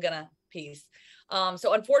guess I'm gonna peace.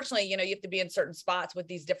 So unfortunately, you have to be in certain spots with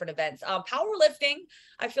these different events. Powerlifting,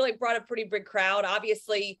 I feel like brought a pretty big crowd.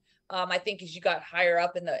 Obviously, I think as you got higher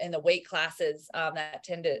up in the weight classes,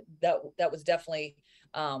 that was definitely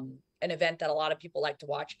an event that a lot of people like to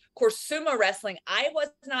watch. Of course, sumo wrestling. I was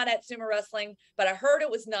not at sumo wrestling, but I heard it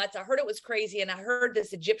was nuts. I heard it was crazy. And I heard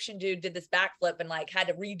this Egyptian dude did this backflip and like had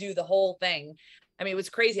to redo the whole thing. I mean, it was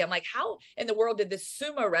crazy. I'm like, how in the world did this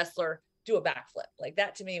sumo wrestler do a backflip? Like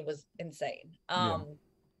that to me was insane.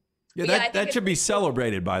 That should be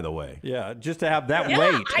celebrated, by the way. Yeah, just to have that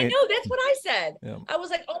weight. I know, that's what I said. Yeah. I was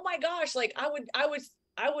like, oh my gosh, like I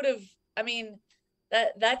would have, I mean,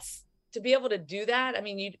 that's to be able to do that. I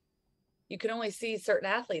mean, you can only see certain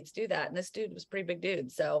athletes do that. And this dude was a pretty big dude.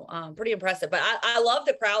 So pretty impressive. But I love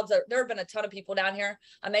the crowds. There have been a ton of people down here.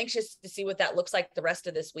 I'm anxious to see what that looks like the rest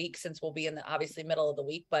of this week, since we'll be in the obviously middle of the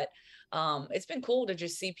week. But it's been cool to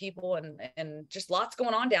just see people and just lots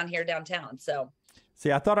going on down here downtown. So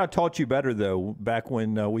see, I thought I taught you better, though, back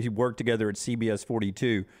when we worked together at CBS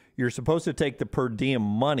 42. You're supposed to take the per diem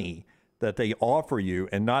money that they offer you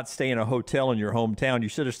and not stay in a hotel in your hometown. You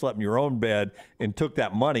should have slept in your own bed and took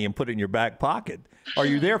that money and put it in your back pocket. Are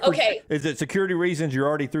you there for, okay. Is it security reasons? You're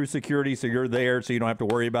already through security, so you're there, so you don't have to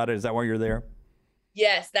worry about it. Is that why you're there?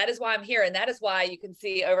 Yes, that is why I'm here. And that is why you can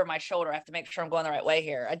see over my shoulder. I have to make sure I'm going the right way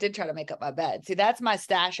here. I did try to make up my bed. See, that's my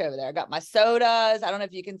stash over there. I got my sodas. I don't know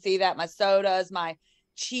if you can see that. My sodas, my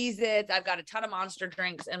Cheez-Its. I've got a ton of Monster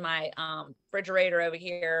drinks in my refrigerator over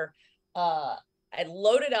here. I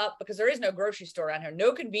loaded up because there is no grocery store around here,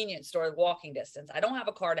 no convenience store walking distance. I don't have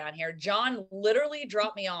a car down here. John literally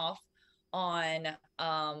dropped me off on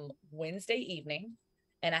Wednesday evening,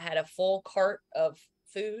 and I had a full cart of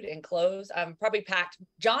food and clothes. I'm probably packed.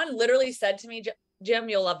 John literally said to me, Jim,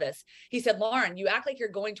 you'll love this. He said, Lauren, you act like you're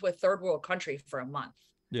going to a third world country for a month.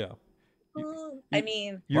 Yeah. I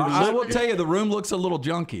mean, I will tell you, the room looks a little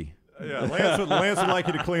junky. Yeah, Lance would like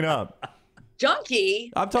you to clean up.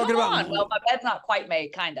 Junky. I'm talking about. Well, my bed's not quite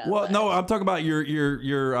made, kind of. Well, no, I'm talking about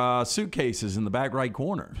your suitcases in the back right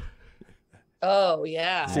corner. Oh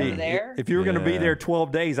yeah, see, there. If you were going to be there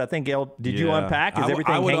 12 days, I think. Did you unpack? Is everything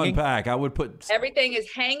hanging? I would unpack. I would put. Everything is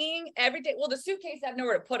hanging. Everything. Well, the suitcase, I have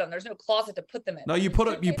nowhere to put them. There's no closet to put them in. No, you put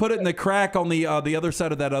it in the crack on the other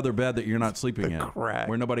side of that other bed that you're not sleeping in, crack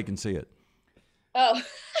where nobody can see it. Oh.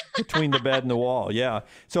 Between the bed and the wall, yeah.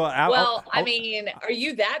 So I mean, are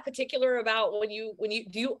you that particular about when you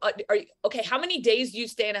do? Are you okay? How many days do you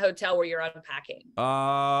stay in a hotel where you're unpacking?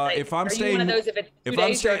 If I'm staying, one of those, if it's 2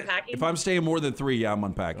 days you're unpacking? If I'm staying more than 3, yeah, I'm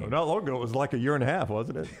unpacking. Not long ago, it was like a year and a half,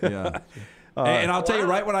 wasn't it? Yeah. And I'll tell you,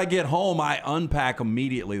 right when I get home, I unpack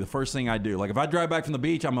immediately. The first thing I do, like if I drive back from the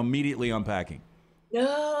beach, I'm immediately unpacking. No.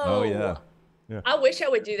 Oh yeah. Yeah. I wish I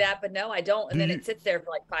would do that, but no, I don't. And then it sits there for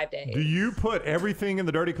like 5 days. Do you put everything in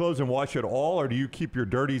the dirty clothes and wash it all, or do you keep your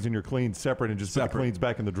dirties and your cleans separate and just put the cleans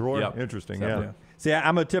back in the drawer? Yep. Interesting, Separate. yeah. See,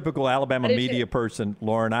 I'm a typical Alabama I do media too. person,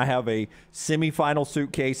 Lauren. I have a semifinal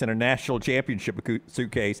suitcase and a national championship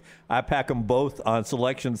suitcase. I pack them both on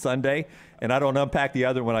Selection Sunday, and I don't unpack the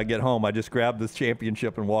other when I get home. I just grab this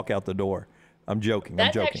championship and walk out the door. I'm joking.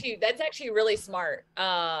 That's actually really smart.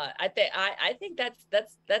 I think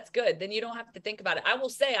that's good. Then you don't have to think about it. I will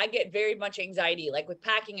say I get very much anxiety, like with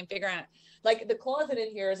packing and figuring out, like the closet in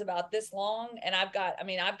here is about this long, and I've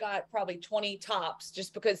got probably 20 tops,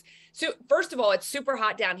 just because. So first of all, it's super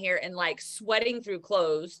hot down here and like sweating through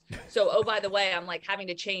clothes. So oh, by the way, I'm like having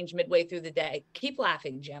to change midway through the day. Keep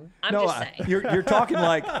laughing, Jim. I'm just saying. You're talking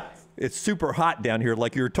like it's super hot down here,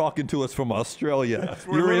 like you're talking to us from Australia. Yes,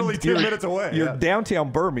 we're literally 2 minutes away. You're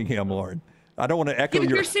downtown Birmingham, Lauren. I don't want to echo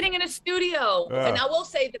You're sitting in a studio. And I will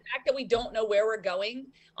say the fact that we don't know where we're going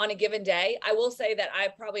on a given day, I will say that I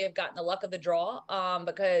probably have gotten the luck of the draw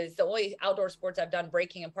because the only outdoor sports I've done,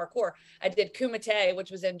 breaking and parkour, I did kumite,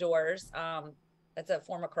 which was indoors. That's a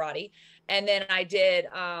form of karate. And then I did,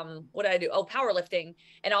 what did I do? Oh, powerlifting,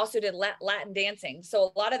 and also did Latin dancing.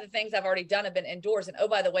 So a lot of the things I've already done have been indoors. And oh,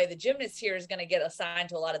 by the way, the gymnast here is going to get assigned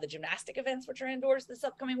to a lot of the gymnastic events, which are indoors this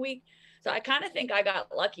upcoming week. So I kind of think I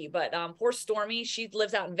got lucky, but poor Stormy, she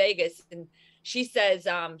lives out in Vegas, and she says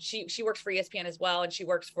she works for ESPN as well. And she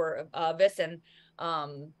works for Visson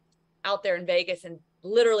out there in Vegas. And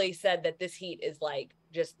literally said that this heat is like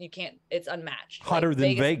just you can't. It's unmatched. Hotter like, than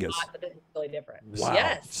Vegas. Vegas. Hot, but this is really different. Wow.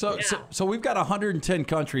 Yes. So we've got 110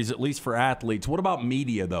 countries, at least for athletes. What about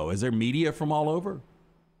media, though? Is there media from all over?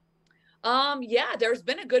 Yeah, there's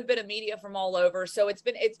been a good bit of media from all over. So it's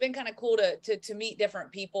been kind of cool to meet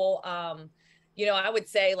different people. You know, I would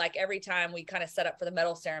say like every time we kind of set up for the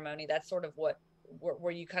medal ceremony, that's sort of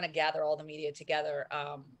where you kind of gather all the media together.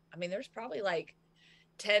 I mean, there's probably like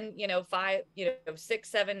 10, 6,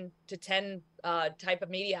 7 to 10 type of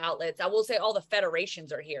media outlets. I will say all the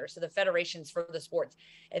federations are here. So the federations for the sports,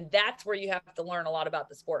 and that's where you have to learn a lot about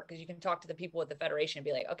the sport, because you can talk to the people at the federation and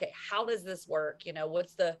be like, okay, how does this work? You know,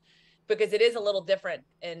 because it is a little different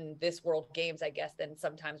in this World Games, I guess, than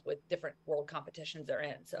sometimes with different world competitions they're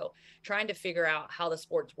in. So trying to figure out how the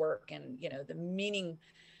sports work and, you know, the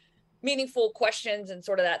meaningful questions and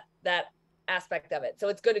sort of that aspect of it. So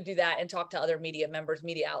it's good to do that and talk to other media members,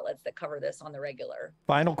 media outlets that cover this on the regular.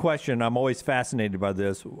 Final question. I'm always fascinated by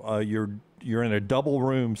this. You're in a double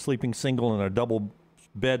room, sleeping single in a double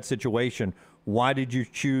bed situation. Why did you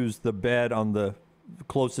choose the bed on the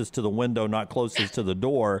closest to the window, not closest to the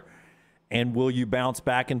door? And will you bounce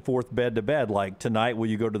back and forth bed to bed? Like tonight, will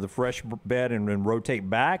you go to the fresh bed and rotate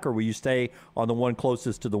back, or will you stay on the one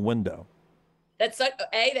closest to the window? That's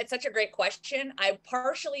such a great question. I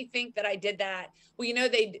partially think that I did that. Well, you know,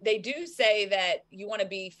 they do say that you want to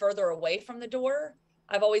be further away from the door.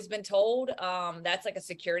 I've always been told that's like a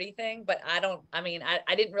security thing, but I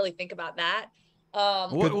didn't really think about that.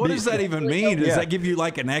 What does that even mean? Does that give you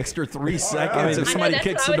like an extra 3 seconds if somebody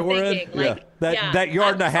kicks the door in? Like, that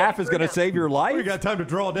yard and a half is going to save your life. You got time to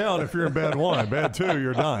draw down if you're in bed 1. Bed 2,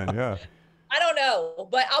 you're done. Yeah. I don't know,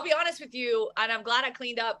 but I'll be honest with you, and I'm glad I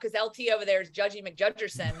cleaned up because LT over there is Judgy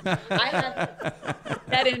McJudgerson. I had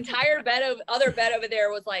that entire other bed over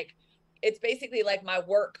there was like, it's basically like my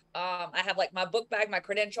work. I have like my book bag, my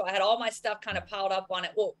credential. I had all my stuff kind of piled up on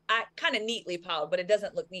it. Well, I kind of neatly piled, but it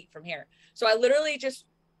doesn't look neat from here. So I literally just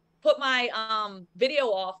put my video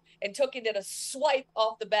off and did a swipe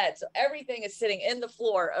off the bed. So everything is sitting in the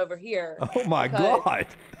floor over here. Oh my God.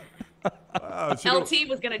 LT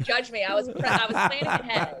was going to judge me. I was planning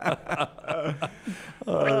ahead.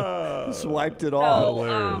 Swiped it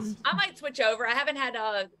all. So, I might switch over. I haven't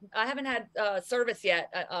had service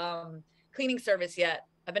yet, cleaning service yet.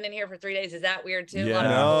 I've been in here for 3 days. Is that weird too? Yeah.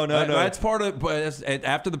 No. That's part of, but it's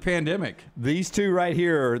after the pandemic. These two right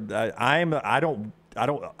here, I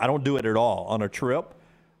don't do it at all on a trip.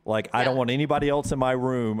 Like I don't want anybody else in my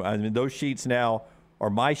room. I mean, those sheets now are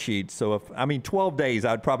my sheets. So 12 days,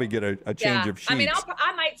 I'd probably get a change of sheets. I mean,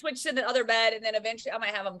 I might switch to the other bed, and then eventually I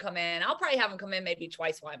might have them come in. I'll probably have them come in maybe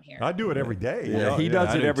twice while I'm here. I do it every day. Yeah, he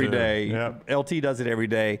does it every day. Yeah. LT does it every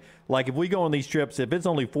day. Like if we go on these trips, if it's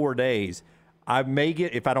only 4 days, I may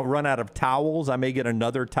get, if I don't run out of towels, I may get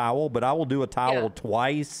another towel, but I will do a towel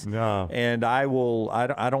twice. No. And I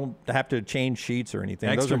don't have to change sheets or anything.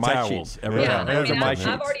 Extra Those are my towels sheets. every time. I mean, my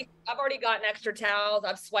sheets. I've already gotten extra towels.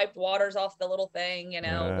 I've swiped waters off the little thing,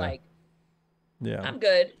 Yeah. I'm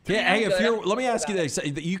good. Yeah. Hey, let me ask you this.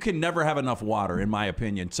 You can never have enough water, in my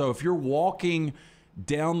opinion. So if you're walking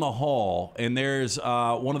down the hall and there's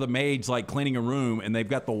one of the maids like cleaning a room and they've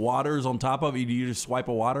got the waters on top of it, do you just swipe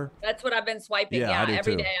a water? That's what I've been swiping. Yeah,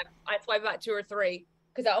 every day. I swipe about 2 or 3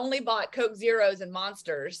 because I only bought Coke Zeros and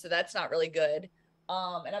Monsters, so that's not really good.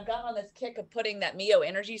 And I've gotten on this kick of putting that Mio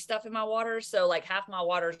energy stuff in my water. So like half my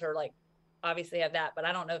waters are like obviously have that, but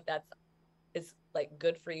I don't know if is like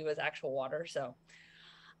good for you as actual water. So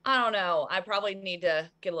I don't know. I probably need to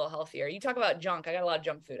get a little healthier. You talk about junk. I got a lot of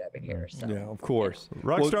junk food over here. So yeah, of course.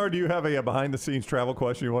 Rockstar, do you have a behind-the-scenes travel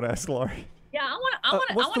question you want to ask Laurie? Yeah, I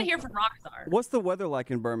want to hear from Rockstar. What's the weather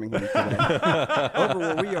like in Birmingham today? Over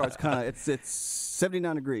where we are, it's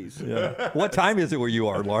 79 degrees. Yeah. What time is it where you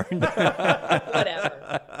are, Lauren?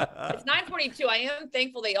 Whatever. It's 9:42. I am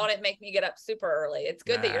thankful they didn't make me get up super early. It's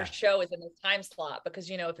good that your show is in this time slot because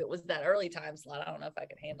if it was that early time slot, I don't know if I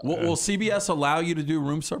could handle it. Will CBS allow you to do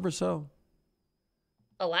room service though?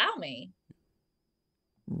 Allow me?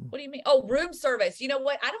 What do you mean? Oh, room service. You know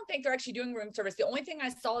what? I don't think they're actually doing room service. The only thing I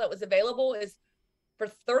saw that was available is for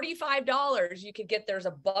 $35, you could there's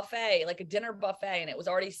a buffet, like a dinner buffet, and it was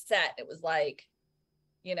already set. It was like,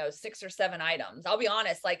 6 or 7 items. I'll be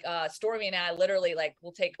honest, like Stormy and I literally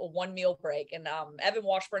we'll take a 1 meal break. And Evan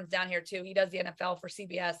Washburn's down here too. He does the NFL for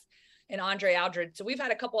CBS, and Andre Aldridge. So we've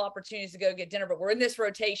had a couple opportunities to go get dinner, but we're in this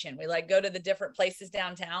rotation. We go to the different places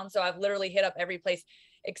downtown. So I've literally hit up every place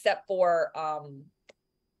except for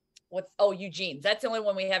Eugene's. That's the only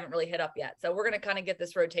one we haven't really hit up yet. So we're going to kind of get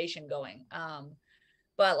this rotation going.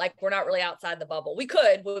 But we're not really outside the bubble. We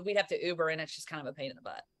could, but we'd have to Uber, and it's just kind of a pain in the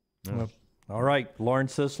butt. All right, Lauren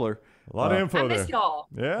Sisler. A lot of info I there. miss y'all.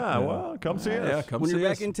 Yeah, well, come see us. Yeah, come When see you're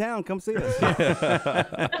us. back in town, come see us.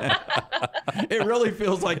 It really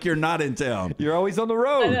feels like you're not in town. You're always on the I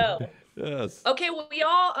road. know. Yes. Okay, well,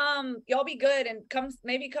 y'all be good and come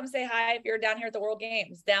say hi if you're down here at the World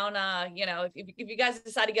Games. Down, if you guys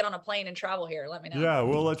decide to get on a plane and travel here, let me know. Yeah,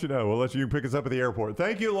 we'll let you know. We'll let you pick us up at the airport.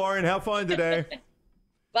 Thank you, Lauren. Have fun today.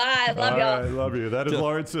 Bye. Love All y'all. right, love you. That is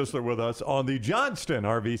Lauren Sisler with us on the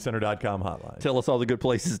JohnstonRVCenter.com hotline. Tell us all the good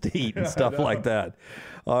places to eat and stuff like that.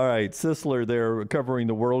 All right, Sisler there covering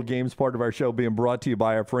the World Games, part of our show being brought to you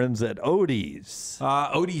by our friends at Odie's.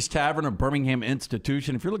 Odie's Tavern of Birmingham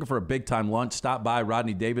Institution. If you're looking for a big-time lunch, stop by.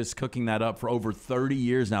 Rodney Davis cooking that up for over 30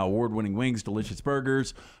 years now. Award-winning wings, delicious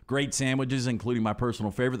burgers, great sandwiches, including my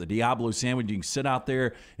personal favorite, the Diablo sandwich. You can sit out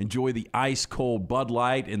there, enjoy the ice-cold Bud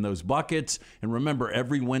Light in those buckets. And remember,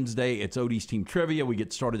 every Wednesday, it's Odie's Team Trivia. We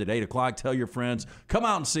get started at 8 o'clock. Tell your friends. Come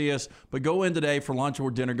out and see us. But go in today for lunch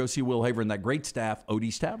or dinner. Go see Will Haver and that great staff,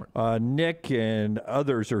 Odie's Tavern. Nick and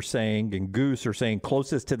others are saying, and Goose are saying,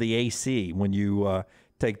 closest to the AC. When you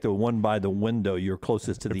take the one by the window, you're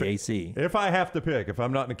closest to the AC. If I have to pick, if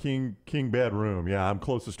I'm not in a king bed room, yeah, I'm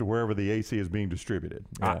closest to wherever the AC is being distributed.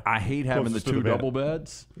 Yeah. I hate having Closest the to two bed. double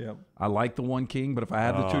beds. Yep. I like the one king, but if I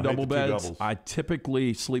have the I two hate double the two beds, doubles. I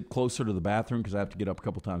typically sleep closer to the bathroom because I have to get up a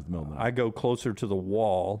couple times in the middle of the night. I go closer to the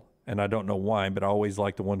wall, and I don't know why, but I always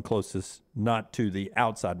like the one closest, not to the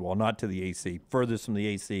outside wall, not to the AC, furthest from the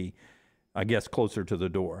AC, I guess closer to the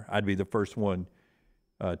door. I'd be the first one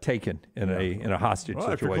taken in a hostage Well,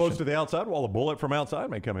 if situation. you're close to the outside wall, a bullet from outside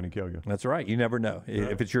may come in and kill you. That's right. You never know.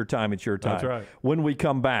 If it's your time, it's your time. That's right. When we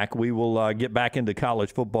come back, we will get back into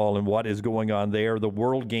college football and what is going on there. The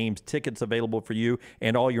World Games tickets available for you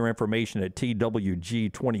and all your information at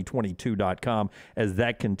twg2022.com as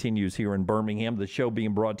that continues here in Birmingham. The show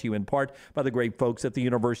being brought to you in part by the great folks at the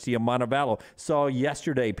University of Montevallo. Saw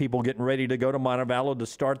yesterday people getting ready to go to Montevallo to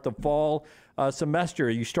start the fall semester.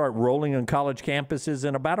 You start rolling on college campuses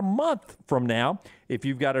in about a month from now. If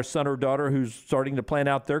you've got a son or daughter who's starting to plan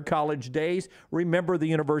out their college days, remember the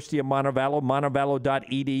University of Montevallo,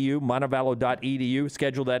 montevallo.edu.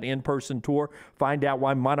 Schedule that in-person tour. Find out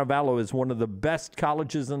why Montevallo is one of the best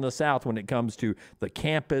colleges in the South when it comes to the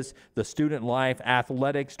campus, the student life,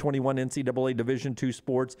 athletics, 21 NCAA Division II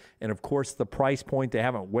sports, and, of course, the price point. They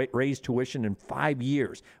haven't raised tuition in 5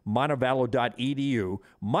 years. Montevallo.edu,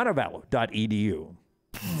 montevallo.edu.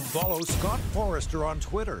 Follow Scott Forrester on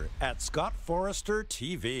Twitter at Scott Forrester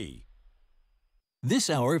TV. This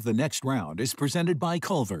hour of The Next Round is presented by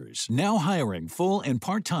Culver's, now hiring full and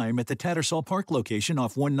part-time at the Tattersall Park location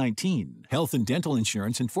off 119. Health and dental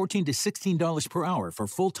insurance and $14 to $16 per hour for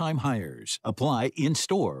full-time hires. Apply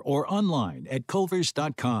in-store or online at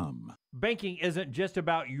culvers.com. Banking isn't just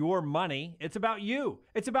about your money, it's about you.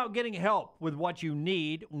 It's about getting help with what you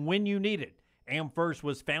need when you need it. AmFirst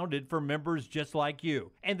was founded for members just like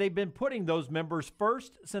you, and they've been putting those members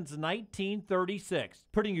first since 1936.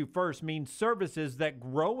 Putting you first means services that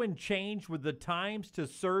grow and change with the times to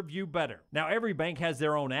serve you better. Now, every bank has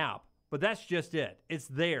their own app, but that's just it. It's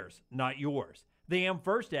theirs, not yours. The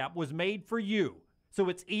AmFirst app was made for you, so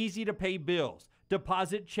it's easy to pay bills,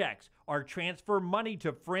 deposit checks, or transfer money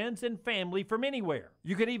to friends and family from anywhere.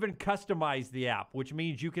 You can even customize the app, which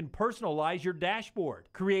means you can personalize your dashboard,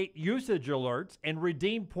 create usage alerts, and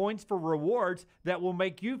redeem points for rewards that will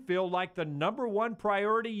make you feel like the #1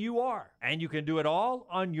 priority you are. And you can do it all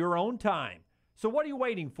on your own time. So what are you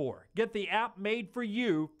waiting for? Get the app made for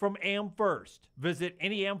you from AmFirst. Visit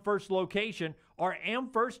any AmFirst location or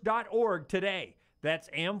amfirst.org today. That's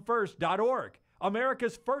amfirst.org,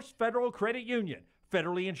 America's first federal credit union,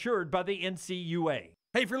 federally insured by the NCUA.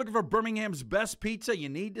 Hey, if you're looking for Birmingham's best pizza, you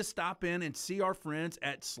need to stop in and see our friends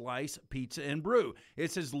at Slice Pizza and Brew.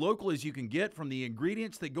 It's as local as you can get, from the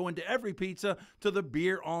ingredients that go into every pizza to the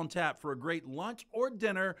beer on tap. For a great lunch or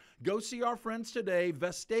dinner, go see our friends today,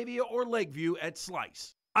 Vestavia or Lakeview at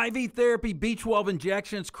Slice. IV therapy, B12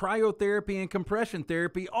 injections, cryotherapy, and compression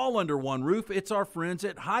therapy all under one roof. It's our friends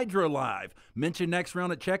at HydroLive. Mention Next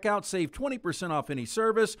Round at checkout. Save 20% off any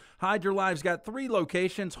service. HydroLive's got 3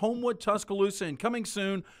 locations, Homewood, Tuscaloosa, and coming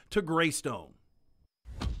soon to Greystone.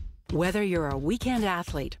 Whether you're a weekend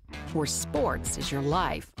athlete or sports is your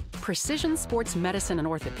life, Precision Sports Medicine and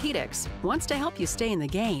Orthopedics wants to help you stay in the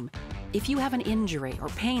game. If you have an injury or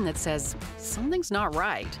pain that says something's not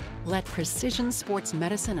right, let Precision Sports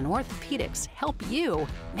Medicine and Orthopedics help you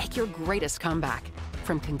make your greatest comeback.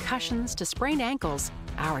 From concussions to sprained ankles,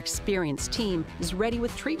 our experienced team is ready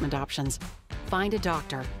with treatment options. Find a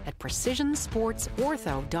doctor at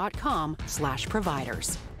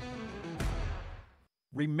precisionsportsortho.com/providers.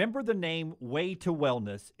 Remember the name Way to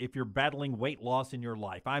Wellness if you're battling weight loss in your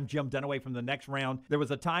life. I'm Jim Dunaway from The Next Round. There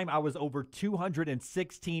was a time I was over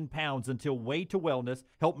 216 pounds until Way to Wellness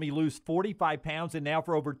helped me lose 45 pounds, and now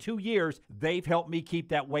for over 2 years, they've helped me keep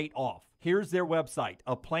that weight off. Here's their website,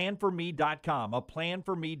 aplanforme.com,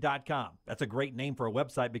 aplanforme.com. That's a great name for a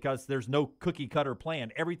website because there's no cookie-cutter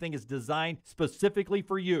plan. Everything is designed specifically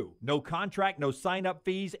for you. No contract, no sign-up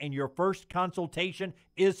fees, and your first consultation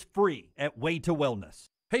is free at Way to Wellness.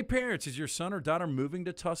 Hey parents, is your son or daughter moving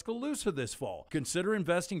to Tuscaloosa this fall? Consider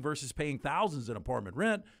investing versus paying thousands in apartment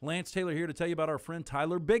rent. Lance Taylor here to tell you about our friend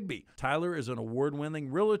Tyler Bigby. Tyler is an award-winning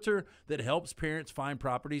realtor that helps parents find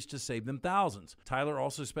properties to save them thousands. Tyler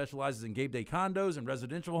also specializes in Gabe Day condos and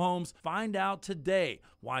residential homes. Find out today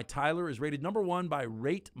why Tyler is rated #1 by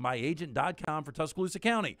RateMyAgent.com for Tuscaloosa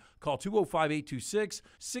County. Call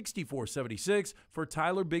 205-826-6476 for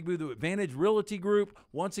Tyler Bigby, the Advantage Realty Group.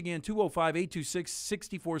 Once again,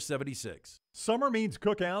 205-826-6476. Summer means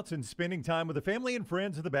cookouts and spending time with the family and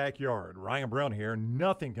friends in the backyard. Ryan Brown here.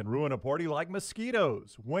 Nothing can ruin a party like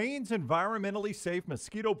mosquitoes. Wayne's environmentally safe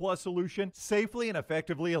Mosquito Plus solution safely and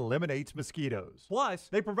effectively eliminates mosquitoes. Plus,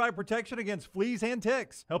 they provide protection against fleas and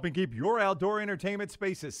ticks, helping keep your outdoor entertainment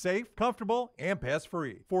spaces safe, comfortable, and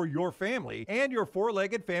pest-free for your family and your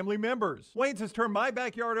four-legged family members. Wayne's has turned my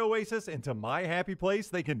backyard oasis into my happy place.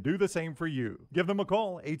 They can do the same for you. Give them a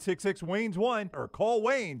call, 866-WAYNES1, or call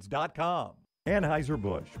Waynes.com.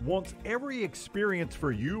 Anheuser-Busch wants every experience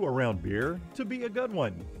for you around beer to be a good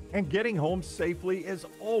one. And getting home safely is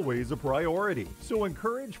always a priority. So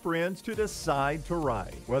encourage friends to decide to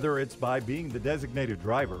ride, whether it's by being the designated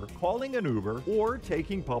driver, calling an Uber, or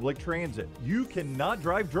taking public transit. You cannot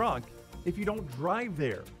drive drunk if you don't drive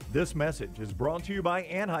there. This message is brought to you by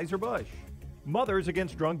Anheuser-Busch, Mothers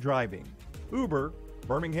Against Drunk Driving, Uber,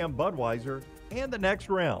 Birmingham Budweiser, and The Next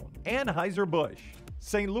Round. Anheuser-Busch,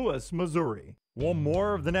 St. Louis, Missouri. Want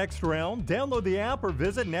more of The Next Round? Download the app or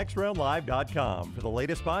visit nextroundlive.com for the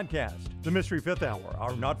latest podcast, The Mystery Fifth Hour,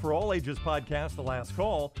 our Not For All Ages podcast, The Last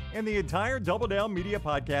Call, and the entire Double Down Media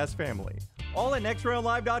podcast family. All at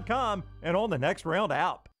nextroundlive.com and on the Next Round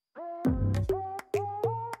app.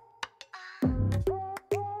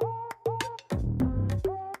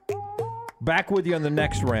 Back with you on The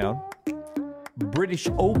Next Round. British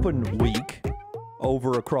Open week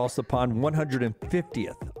over across the pond,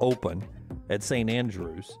 150th Open at St.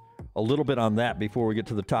 Andrews. A little bit on that before we get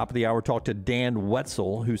to the top of the hour. Talk to Dan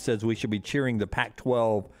Wetzel, who says we should be cheering the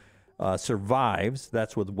Pac-12 survives.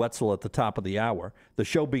 That's with Wetzel at the top of the hour. The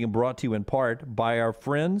show being brought to you in part by our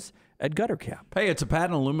friends at Gutter Cap. Hey, it's a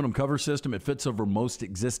patent aluminum cover system. It fits over most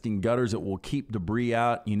existing gutters. It will keep debris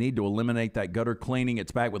out. You need to eliminate that gutter cleaning.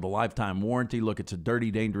 It's back with a lifetime warranty. Look, it's a dirty,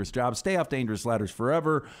 dangerous job. Stay off dangerous ladders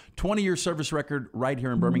forever. 20-year service record right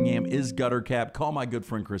here in Birmingham is Gutter Cap. Call my good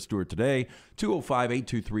friend Chris Stewart today,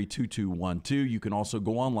 205-823-2212. You can also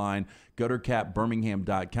go online,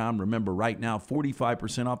 guttercapbirmingham.com. Remember, right now,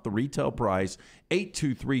 45% off the retail price,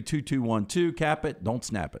 823-2212. Cap it, don't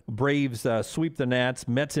snap it. Braves sweep the Nats.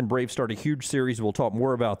 Mets and Braves start a huge series. We'll talk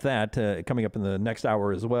more about that coming up in the next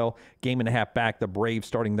hour as well. Game and a half back. The Braves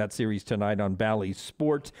starting that series tonight on Bally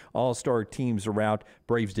Sports. All-star teams are out.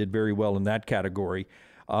 Braves did very well in that category.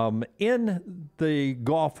 In the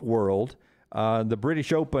golf world, the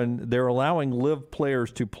British Open, they're allowing live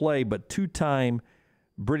players to play, but two-time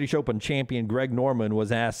British Open champion Greg Norman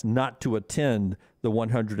was asked not to attend the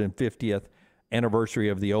 150th anniversary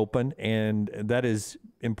of the Open, and that is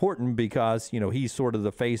important because, you know, he's sort of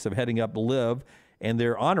the face of heading up live, and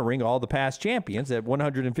they're honoring all the past champions at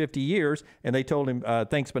 150 years, and they told him,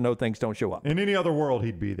 thanks, but no thanks, don't show up. In any other world,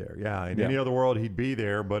 he'd be there. Yeah, in any other world, he'd be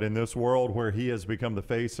there. But in this world where he has become the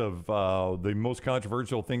face of the most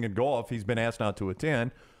controversial thing in golf, he's been asked not to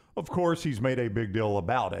attend. Of course, he's made a big deal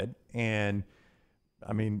about it. And,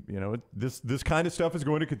 I mean, you know, this kind of stuff is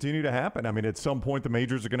going to continue to happen. I mean, at some point, the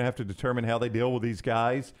majors are going to have to determine how they deal with these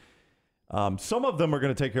guys. Some of them are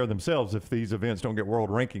going to take care of themselves. If these events don't get world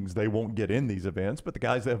rankings, they won't get in these events. But the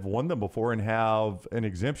guys that have won them before and have an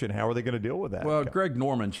exemption, how are they going to deal with that? Well, Greg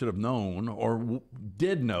Norman should have known or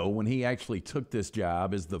did know when he actually took this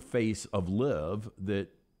job as the face of LIV that,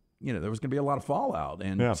 you know, there was going to be a lot of fallout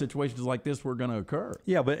and situations like this were going to occur.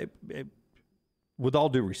 Yeah, but with all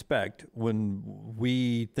due respect, when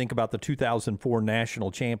we think about the 2004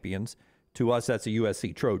 national champions, to us, that's the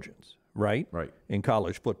USC Trojans, right? Right. In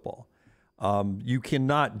college football. You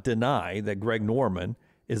cannot deny that Greg Norman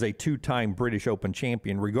is a two-time British Open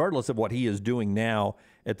champion, regardless of what he is doing now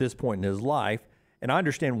at this point in his life. And I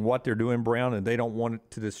understand what they're doing, Brown, and they don't want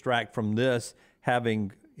it to distract from this,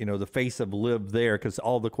 having, you know, the face of LIV there, because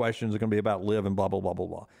all the questions are going to be about LIV and blah, blah, blah, blah,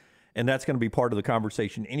 blah. and that's going to be part of the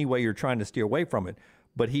conversation anyway. You're trying to steer away from it.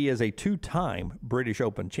 But he is a 2-time British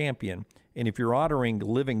Open champion, and if you're honoring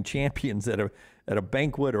living champions at a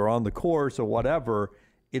banquet or on the course or whatever,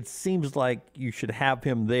 it seems like you should have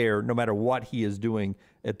him there no matter what he is doing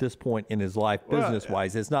at this point in his life,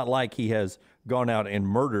 business-wise. It's not like he has gone out and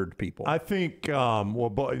murdered people. I think,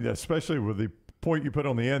 especially with the point you put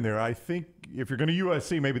on the end there, I think if you're going to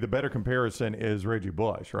USC, maybe the better comparison is Reggie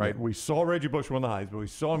Bush, right? Yeah. We saw Reggie Bush win the Heisman. We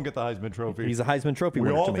saw him get the Heisman Trophy. He's a Heisman Trophy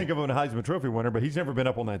winner. We all think of him as a Heisman Trophy winner, but he's never been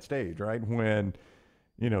up on that stage, right? When,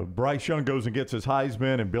 Bryce Young goes and gets his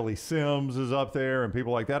Heisman and Billy Sims is up there and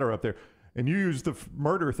people like that are up there. And you use the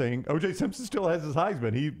murder thing. O.J. Simpson still has his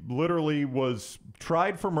Heisman. He literally was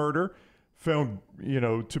tried for murder, found,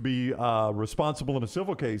 to be responsible in a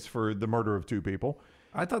civil case for the murder of 2 people.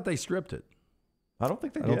 I thought they stripped it. I don't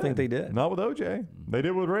think they did. I don't think they did. Not with O.J. They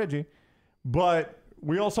did with Reggie. But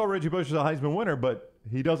we all saw Reggie Bush as a Heisman winner, but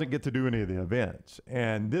he doesn't get to do any of the events.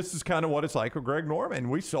 And this is kind of what it's like with Greg Norman.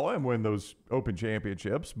 We saw him win those Open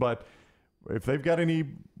Championships, but if they've got any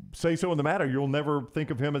say-so in the matter, you'll never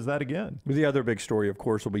think of him as that again. The other big story, of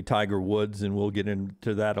course, will be Tiger Woods, and we'll get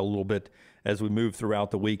into that a little bit as we move throughout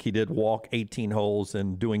the week. He did walk 18 holes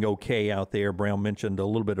and doing okay out there. Brown mentioned a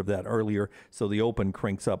little bit of that earlier. So the Open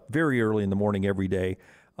cranks up very early in the morning every day.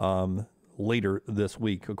 Later this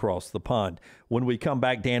week across the pond. When we come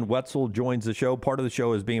back, Dan Wetzel joins the show. Part of the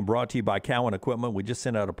show is being brought to you by Cowan Equipment. We just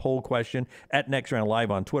sent out a poll question at Next Round Live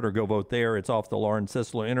on Twitter. Go vote there. It's off the Lauren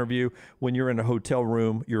Sisler interview. When you're in a hotel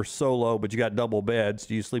room, you're solo, but you got double beds.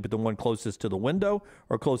 Do you sleep at the one closest to the window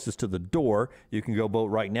or closest to the door? You can go vote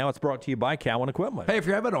right now. It's brought to you by Cowan Equipment. Hey, if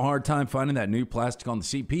you're having a hard time finding that new plastic on the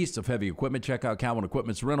seat piece of heavy equipment, check out Cowan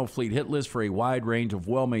Equipment's rental fleet hit list for a wide range of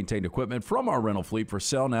well-maintained equipment from our rental fleet. For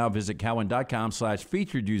sale now, visit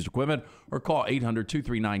Cowan.com/featured used equipment or call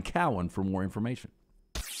 800-239-COWAN for more information.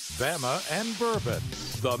 Bama and Bourbon,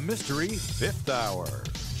 the Mystery Fifth Hour.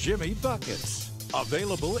 Jimmy Buckets,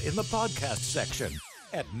 available in the podcast section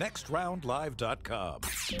at nextroundlive.com.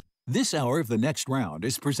 This hour of The Next Round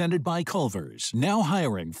is presented by Culver's, now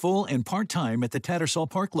hiring full and part-time at the Tattersall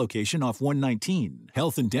Park location off 119.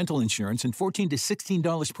 Health and dental insurance and $14 to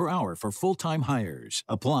 $16 per hour for full-time hires.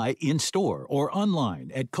 Apply in-store or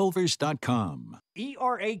online at culvers.com.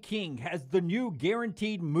 ERA King has the new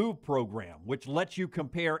Guaranteed Move program, which lets you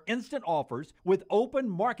compare instant offers with open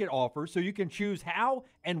market offers so you can choose how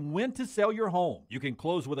and when to sell your home. You can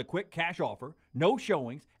close with a quick cash offer, no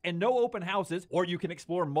showings, and no open houses, or you can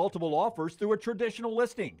explore multiple offers through a traditional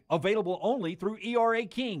listing. Available only through ERA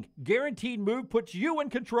King. Guaranteed Move puts you in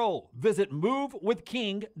control. Visit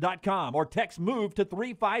movewithking.com or text MOVE to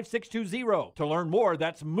 35620. To learn more,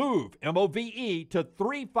 that's MOVE, M-O-V-E, to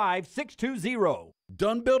 35620.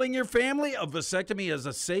 Done building your family? A vasectomy is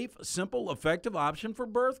a safe, simple, effective option for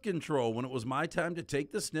birth control. When it was my time to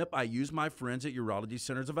take the snip, I used my friends at Urology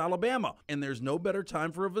Centers of Alabama, and there's no better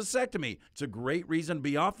time for a vasectomy. It's a great reason to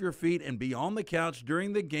be off your feet and be on the couch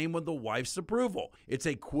during the game with the wife's approval. It's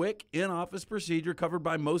a quick, in-office procedure covered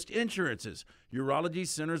by most insurances. Urology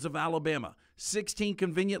Centers of Alabama, 16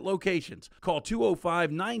 convenient locations. Call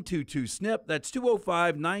 205-922-SNP. That's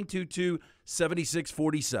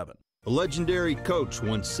 205-922-7647. A legendary coach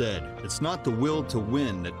once said, "It's not the will to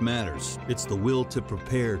win that matters, it's the will to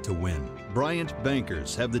prepare to win." Bryant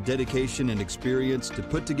bankers have the dedication and experience to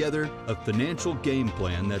put together a financial game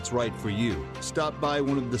plan that's right for you. Stop by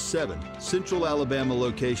one of the 7 Central Alabama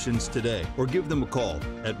locations today or give them a call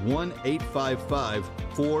at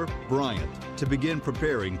 1-855-4-BRYANT to begin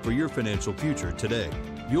preparing for your financial future today.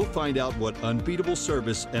 You'll find out what unbeatable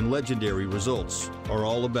service and legendary results are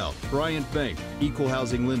all about. Bryant Bank, Equal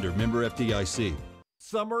Housing Lender, member FDIC.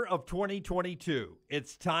 Summer of 2022.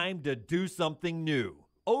 It's time to do something new.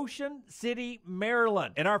 Ocean City,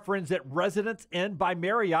 Maryland. And our friends at Residence Inn by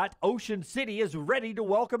Marriott, Ocean City is ready to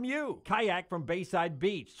welcome you. Kayak from Bayside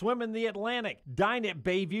Beach, swim in the Atlantic, dine at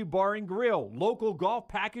Bayview Bar and Grill, local golf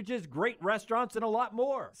packages, great restaurants, and a lot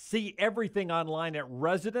more. See everything online at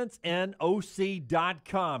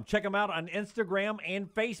residencenoc.com. Check them out on Instagram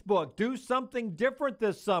and Facebook. Do something different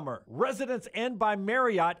this summer. Residence Inn by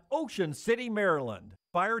Marriott, Ocean City, Maryland.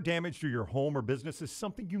 Fire damage to your home or business is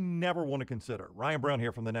something you never want to consider. Ryan Brown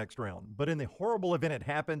here from The Next Round. But in the horrible event it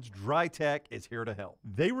happens, Dry Tech is here to help.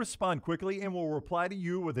 They respond quickly and will reply to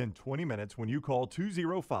you within 20 minutes when you call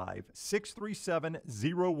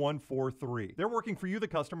 205-637-0143. They're working for you, the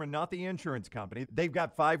customer, not the insurance company. They've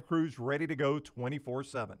got 5 crews ready to go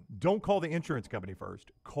 24/7. Don't call the insurance company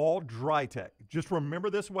first. Call Dry Tech. Just remember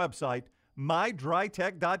this website,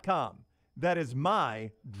 mydrytech.com. That is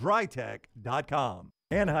mydrytech.com.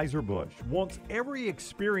 Anheuser-Busch wants every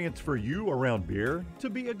experience for you around beer to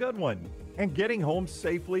be a good one. And getting home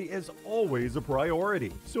safely is always a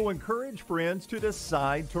priority. So encourage friends to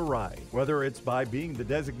decide to ride, whether it's by being the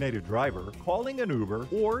designated driver, calling an Uber,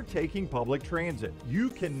 or taking public transit. You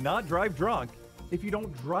cannot drive drunk if you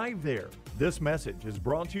don't drive there. This message is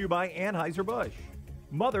brought to you by Anheuser-Busch,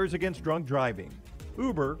 Mothers Against Drunk Driving,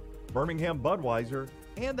 Uber, Birmingham Budweiser,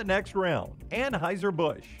 and the Next Round.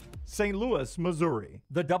 Anheuser-Busch, St. Louis, Missouri.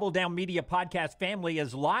 The Double Down Media podcast family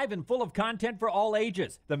is live and full of content for all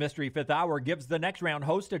ages. The Mystery Fifth Hour gives the Next Round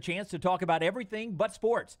host a chance to talk about everything but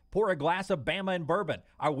sports. Pour a glass of Bama and bourbon,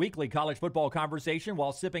 our weekly college football conversation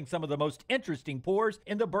while sipping some of the most interesting pours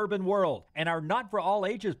in the bourbon world. And our Not For All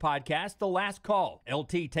Ages podcast, The Last Call.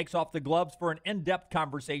 LT takes off the gloves for an in-depth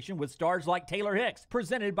conversation with stars like Taylor Hicks,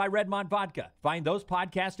 presented by Redmond Vodka. Find those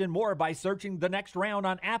podcasts and more by searching The Next Round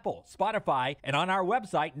on Apple, Spotify, and on our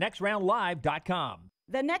website, nextroundlive.com.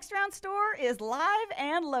 The Next Round store is live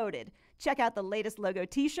and loaded. Check out the latest logo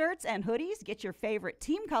t-shirts and hoodies. Get your favorite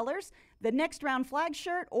team colors, the Next Round flag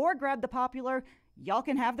shirt, or grab the popular Y'all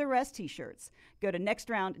Can Have the Rest t-shirts. Go to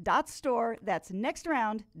nextround.store. That's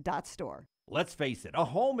nextround.store. Let's face it, a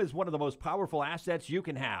home is one of the most powerful assets you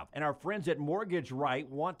can have, and our friends at Mortgage Right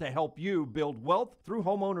want to help you build wealth through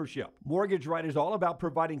home ownership. Mortgage Right is all about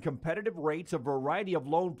providing competitive rates, a variety of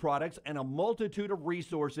loan products, and a multitude of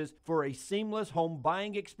resources for a seamless home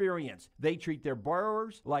buying experience. They treat their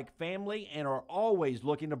borrowers like family and are always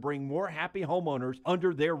looking to bring more happy homeowners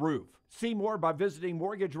under their roof. See more by visiting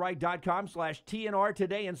mortgageright.com/TNR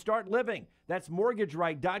today and start living. That's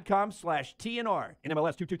mortgageright.com/TNR.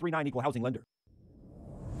 NMLS 2239, Equal Housing Lender.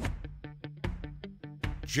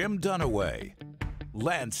 Jim Dunaway,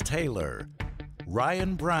 Lance Taylor,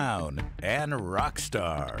 Ryan Brown, and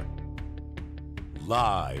Rockstar.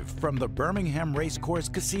 Live from the Birmingham Racecourse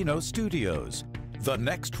Casino Studios, The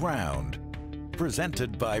Next Round,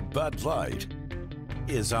 presented by Bud Light,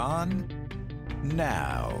 is on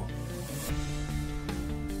now.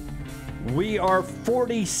 We are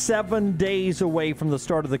 47 days away from the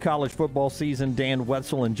start of the college football season. Dan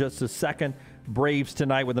Wetzel in just a second. Braves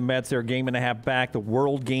tonight with the Mets. They're a game and a half back. The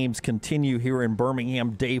World Games continue here in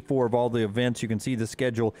Birmingham. Day 4 of all the events. You can see the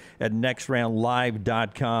schedule at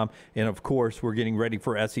nextroundlive.com. And, of course, we're getting ready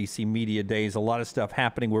for SEC Media Days. A lot of stuff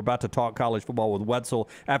happening. We're about to talk college football with Wetzel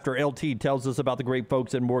after LT tells us about the great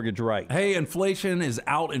folks at Mortgage Right. Hey, inflation is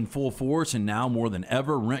out in full force, and now more than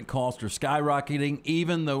ever, rent costs are skyrocketing.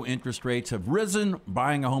 Even though interest rates have risen,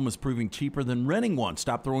 buying a home is proving cheaper than renting one.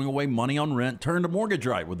 Stop throwing away money on rent. Turn to Mortgage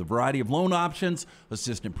Right with a variety of loan options,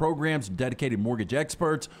 assistant programs, dedicated mortgage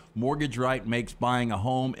experts. Mortgage Right makes buying a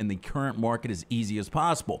home in the current market as easy as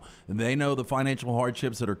possible. They know the financial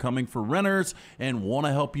hardships that are coming for renters and want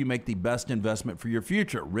to help you make the best investment for your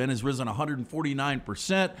future. Rent has risen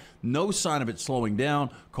 149%. No sign of it slowing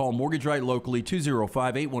down. Call Mortgage Right locally,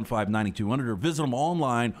 205-815-9200, or visit them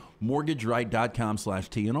online,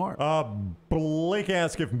 mortgageright.com/TNR. Blake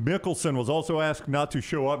asked if Mickelson was also asked not to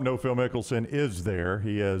show up. No, Phil Mickelson is there.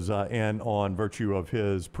 He is in on virtue of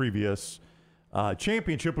his previous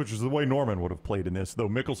championship, which is the way Norman would have played in this, though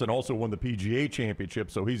Mickelson also won the PGA championship,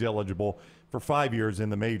 so he's eligible for 5 years in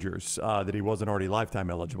the majors that he wasn't already lifetime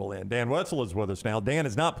eligible in. Dan Wetzel is with us now. Dan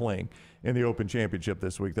is not playing in the Open Championship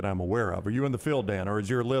this week that I'm aware of. Are you in the field, Dan, or is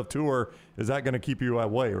your live tour, is that going to keep you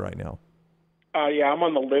away right now? Yeah, I'm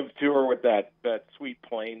on the live tour with that sweet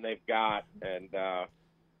plane they've got, and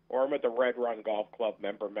or I'm at the Red Run Golf Club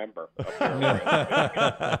member.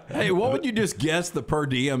 Hey, what would you just guess the per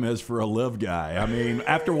diem is for a live guy? I mean,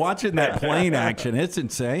 after watching that plane action, it's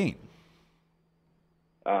insane.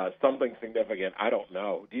 Something significant. I don't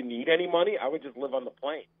know. Do you need any money? I would just live on the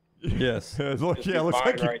plane. Yes. Looks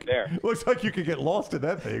like right there. Looks like you could get lost in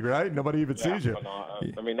that thing, right? Nobody even sees you.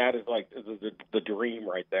 I mean, that is like the dream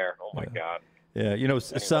right there. Oh, my God. Yeah, you know,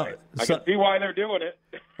 anyway, I can see why they're doing it.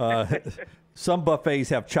 Some buffets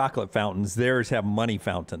have chocolate fountains. Theirs have money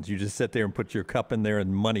fountains. You just sit there and put your cup in there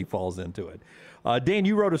and money falls into it. Dan,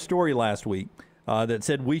 you wrote a story last week that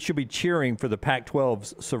said we should be cheering for the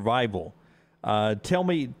Pac-12's survival. Tell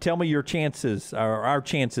me your chances, or our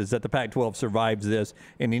chances, that the Pac-12 survives this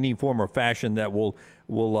in any form or fashion that will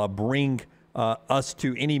bring us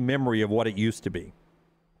to any memory of what it used to be.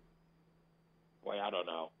 Boy, I don't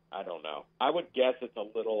know. I would guess it's a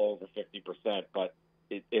little over 50%, but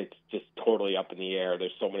it's just totally up in the air.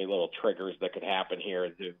 There's so many little triggers that could happen here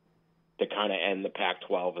to kind of end the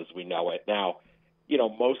Pac-12 as we know it. Now, you know,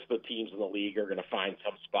 most of the teams in the league are going to find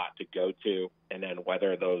some spot to go to, and then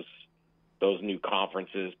whether those new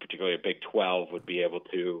conferences, particularly a Big 12, would be able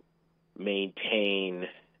to maintain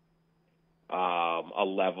a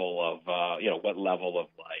level of, what level of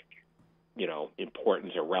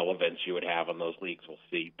importance or relevance you would have on those leagues. We'll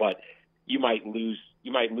see. But you might lose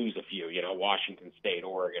a few, Washington State,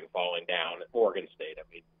 Oregon falling down, Oregon State.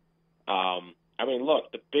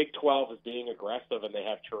 Look, the Big 12 is being aggressive and they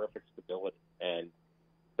have terrific stability. And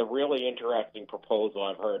the really interesting proposal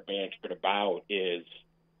I've heard bantered about is,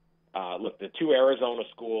 the two Arizona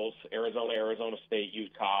schools, Arizona State,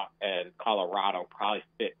 Utah, and Colorado probably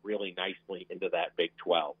fit really nicely into that Big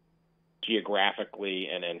 12, geographically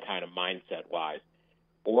and then kind of mindset-wise.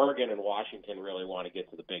 Oregon and Washington really want to get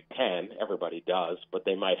to the Big 10. Everybody does, but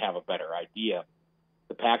they might have a better idea.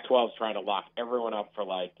 The Pac-12 is trying to lock everyone up for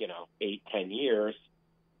 8, 10 years.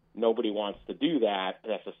 Nobody wants to do that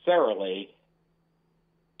necessarily.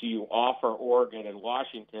 Do you offer Oregon and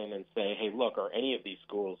Washington and say, hey, look, are any of these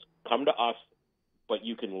schools, come to us, but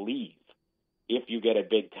you can leave if you get a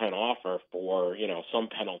Big 10 offer for, some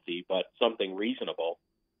penalty, but something reasonable.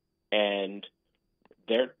 And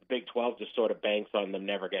their Big 12 just sort of banks on them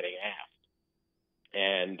never getting asked.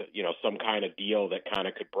 And, some kind of deal that kind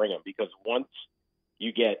of could bring them. Because once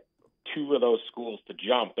you get two of those schools to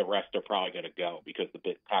jump, the rest are probably going to go because the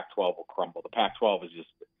Pac-12 will crumble. The Pac-12 is just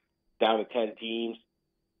down to 10 teams.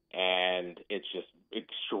 And it's just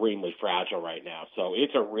extremely fragile right now. So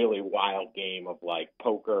it's a really wild game of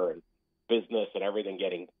poker and business and everything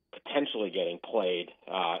potentially getting played,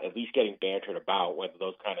 at least getting bantered about whether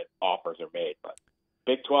those kind of offers are made. But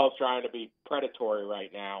Big 12's trying to be predatory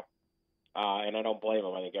right now, and I don't blame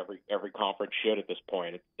them. I think every conference should at this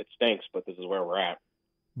point. It stinks, but this is where we're at.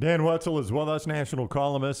 Dan Wetzel is with us, national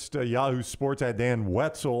columnist, Yahoo Sports at Dan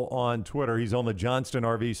Wetzel on Twitter. He's on the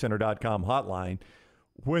JohnstonRVCenter.com hotline.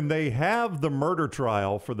 When they have the murder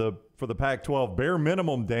trial for the Pac-12, bare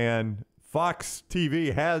minimum, Dan, Fox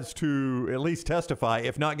TV has to at least testify,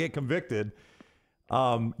 if not get convicted.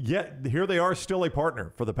 Yet here they are, still a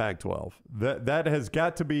partner for the Pac-12. That has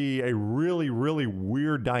got to be a really, really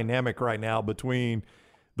weird dynamic right now between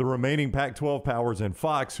the remaining Pac-12 powers and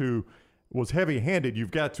Fox, who was heavy-handed,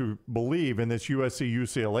 you've got to believe, in this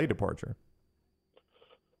USC-UCLA departure.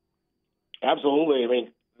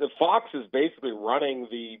 Absolutely. The Fox is basically running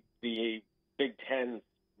the Big Ten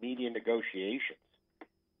media negotiations,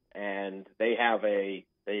 and they have a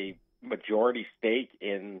majority stake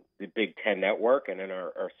in the Big Ten network and then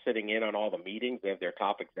are sitting in on all the meetings. They have their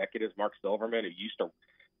top executives, Mark Silverman, who used to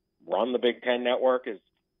run the Big Ten network, is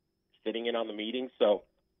sitting in on the meetings. So,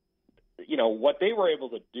 what they were able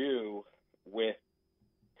to do with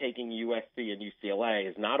taking USC and UCLA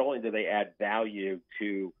is not only do they add value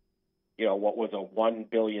to what was a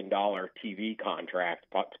 $1 billion TV contract,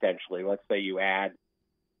 potentially. Let's say you add,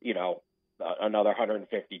 another $150,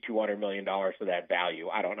 $200 million to that value.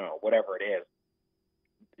 I don't know, whatever it is.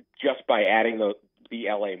 Just by adding the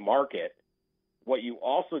LA market, what you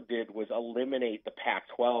also did was eliminate the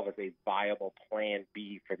Pac-12 as a viable plan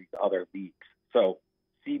B for these other leagues. So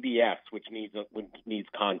CBS, which needs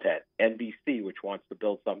content, NBC, which wants to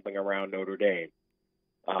build something around Notre Dame,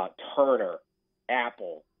 Turner,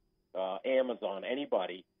 Apple, Amazon,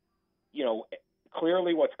 anybody,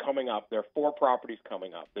 clearly what's coming up, there are 4 properties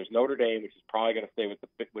coming up. There's Notre Dame, which is probably going to stay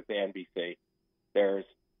with the NBC. There's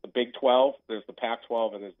the Big 12, there's the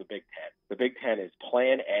Pac-12, and there's the Big 10. The Big 10 is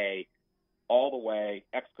Plan A all the way,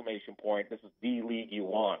 exclamation point, this is the league you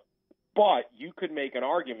want. But you could make an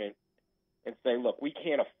argument and say, look, we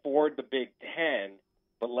can't afford the Big 10,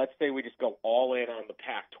 but let's say we just go all in on the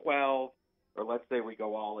Pac-12, or let's say we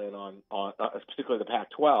go all in on particularly the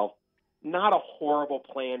Pac-12. Not a horrible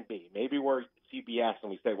plan B. Maybe we're CBS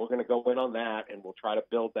and we say we're going to go in on that and we'll try to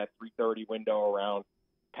build that 3:30 window around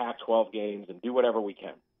Pac-12 games and do whatever we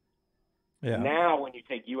can. Yeah. Now, when you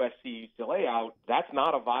take USC, UCLA out, that's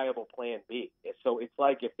not a viable plan B. So it's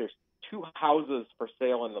like if there's 2 houses for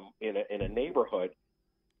sale in a neighborhood,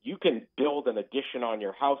 you can build an addition on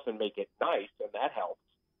your house and make it nice, and that helps,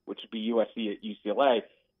 which would be USC at UCLA. You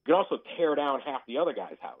can also tear down half the other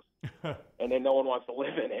guy's house, and then no one wants to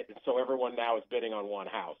live in it, and so everyone now is bidding on one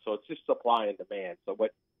house. So it's just supply and demand. So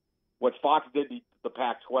what Fox did to the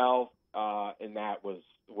Pac-12, and that was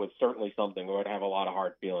certainly something we would have a lot of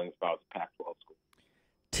hard feelings about the Pac-12 school.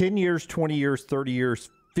 10 years, 20 years, 30 years,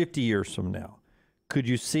 50 years from now, could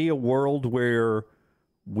you see a world where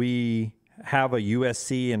we have a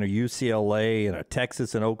USC and a UCLA and a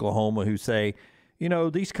Texas and Oklahoma who say, you know,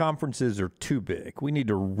 these conferences are too big. We need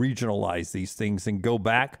to regionalize these things and go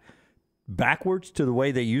backwards to the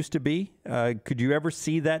way they used to be? Could you ever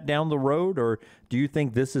see that down the road, or do you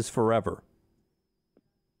think this is forever?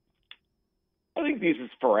 I think this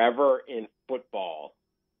is forever in football.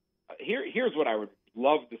 Here's what I would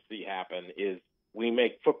love to see happen is we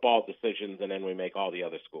make football decisions, and then we make all the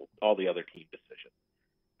other team decisions.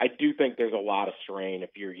 I do think there's a lot of strain if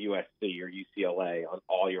you're USC or UCLA on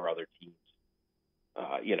all your other teams.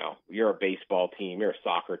 You're a baseball team, you're a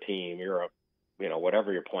soccer team, you're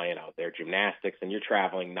whatever you're playing out there, gymnastics, and you're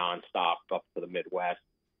traveling nonstop up to the Midwest,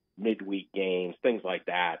 midweek games, things like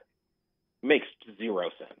that. Makes zero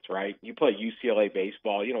sense, right? You play UCLA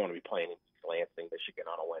baseball, you don't want to be playing in Lansing, Michigan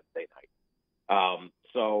on a Wednesday night.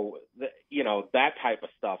 That type of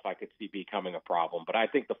stuff I could see becoming a problem. But I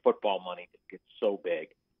think the football money gets so big.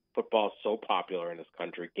 Football is so popular in this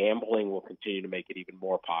country. Gambling will continue to make it even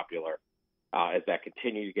more popular as that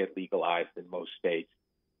continue to get legalized in most states.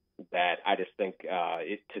 That I just think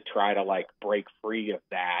to try to break free of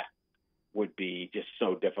that would be just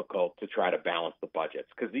so difficult to try to balance the budgets,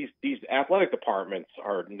 because these athletic departments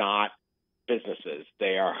are not businesses.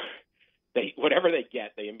 They whatever they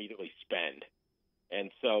get, they immediately spend. And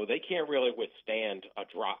so they can't really withstand a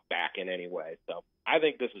drop back in any way. So I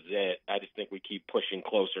think this is it. I just think we keep pushing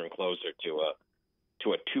closer and closer to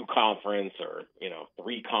a 2-conference or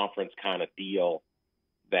 3-conference kind of deal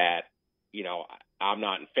that I'm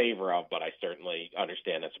not in favor of, but I certainly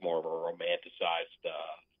understand it's more of a romanticized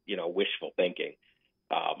wishful thinking.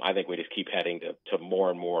 I think we just keep heading to more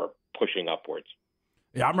and more pushing upwards.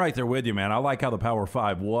 Yeah, I'm right there with you, man. I like how the Power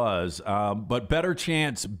 5 was, but better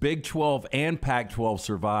chance Big 12 and Pac-12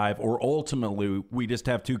 survive, or ultimately we just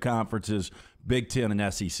have 2 conferences, Big 10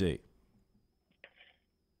 and SEC?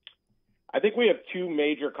 I think we have 2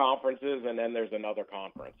 major conferences, and then there's another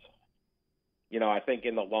conference. I think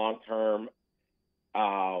in the long term,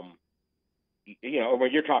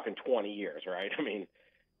 when you're talking 20 years, right? I mean,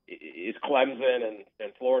 is Clemson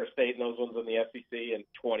and Florida State and those ones in the SEC in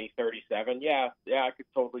 2037? Yeah, I could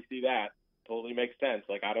totally see that. Totally makes sense.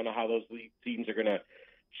 I don't know how those teams are going to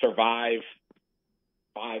survive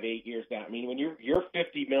 5-8 years down. I mean, when you're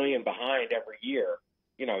 $50 million behind every year,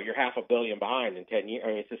 you're $500 million behind in 10 years. I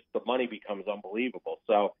mean, it's just the money becomes unbelievable.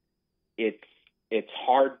 So it's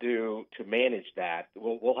hard to manage that.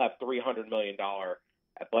 We'll have $300 million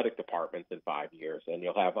athletic departments in 5 years, and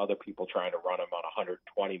you'll have other people trying to run them on $120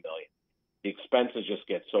 million. The expenses just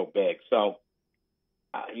get so big. So,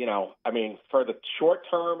 I mean, for the short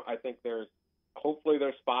term, I think hopefully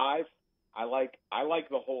there's 5. I like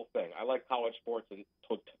the whole thing. I like college sports in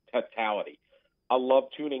totality. I love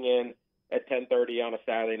tuning in at 10:30 on a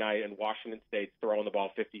Saturday night and Washington State's throwing the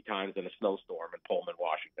ball 50 times in a snowstorm in Pullman,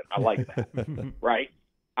 Washington. I like that, right?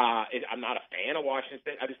 I'm not a fan of Washington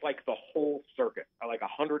State. I just like the whole circuit. I like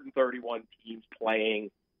 131 teams playing.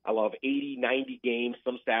 I love 80, 90 games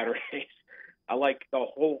some Saturdays. I like the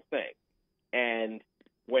whole thing. And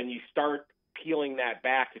when you start peeling that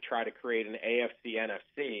back to try to create an AFC,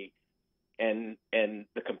 NFC, and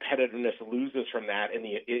the competitiveness loses from that, and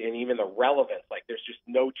even the relevance, there's just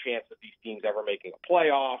no chance of these teams ever making a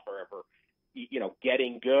playoff or ever,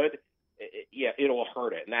 getting good. It'll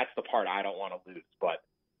hurt it. And that's the part I don't want to lose. But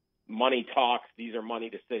money talks. These are money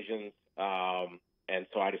decisions. And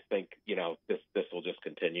so I just think, this will just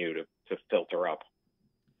continue to filter up.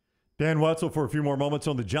 Dan Wetzel for a few more moments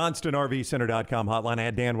on the JohnstonRVCenter.com hotline.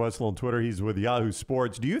 At Dan Wetzel on Twitter. He's with Yahoo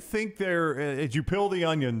Sports. Do you think as you peel the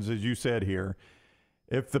onions, as you said here,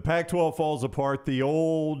 if the Pac-12 falls apart, the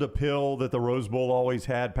old appeal that the Rose Bowl always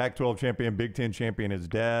had, Pac-12 champion, Big Ten champion, is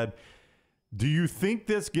dead? Do you think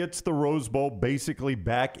this gets the Rose Bowl basically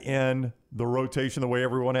back in the rotation the way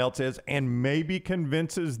everyone else is, and maybe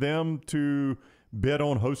convinces them to bid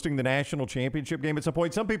on hosting the national championship game at some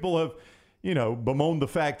point? Some people have, bemoaned the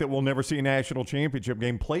fact that we'll never see a national championship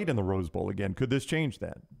game played in the Rose Bowl again. Could this change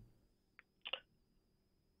that?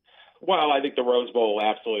 Well, I think the Rose Bowl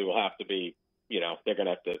absolutely will have to be, they're going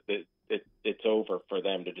to have to, it's over for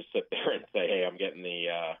them to just sit there and say, hey, I'm getting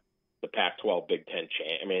the Pac-12 Big Ten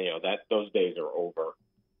champ. I mean, those days are over.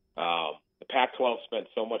 The Pac-12 spent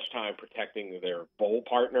so much time protecting their bowl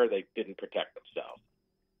partner, they didn't protect themselves.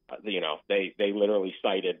 They literally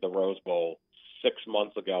cited the Rose Bowl 6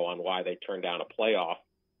 months ago on why they turned down a playoff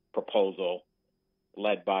proposal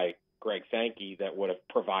led by Greg Sankey that would have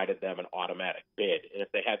provided them an automatic bid. And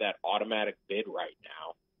if they had that automatic bid right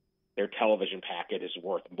now, their television packet is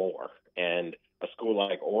worth more. And a school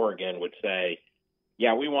like Oregon would say,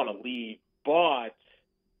 yeah, we want to leave, but,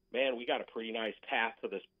 man, we got a pretty nice path to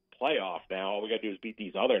this playoff now. All we got to do is beat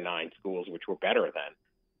these other 9 schools, which we're better than.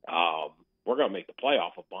 We're going to make the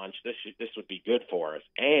playoff a bunch. This would be good for us.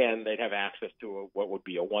 And they'd have access to what would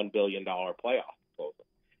be a $1 billion playoff proposal.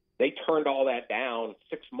 They turned all that down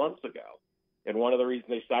 6 months ago. And one of the reasons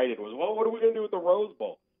they cited was, well, what are we going to do with the Rose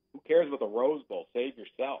Bowl? Who cares about the Rose Bowl? Save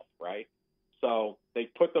yourself, right? So they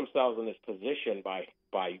put themselves in this position by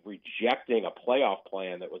rejecting a playoff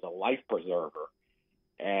plan that was a life preserver.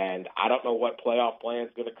 And I don't know what playoff plan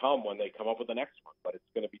is going to come when they come up with the next one, but it's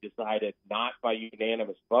going to be decided not by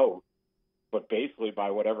unanimous vote, but basically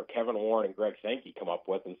by whatever Kevin Warren and Greg Sankey come up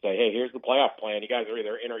with and say, hey, here's the playoff plan. You guys are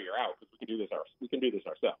either in or you're out because we can do this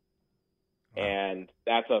ourselves. Wow. And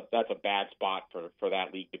that's a bad spot for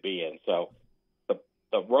that league to be in. So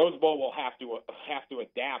the Rose Bowl will have to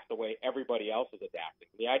adapt the way everybody else is adapting.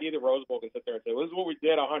 The idea the Rose Bowl can sit there and say, well, this is what we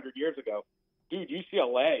did 100 years ago. Dude,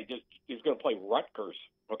 UCLA is going to play Rutgers,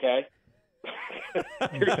 okay?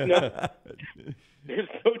 there's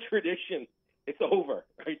no tradition. It's over,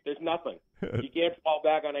 right? There's nothing. You can't fall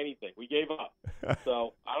back on anything. We gave up.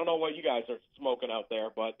 So I don't know what you guys are smoking out there,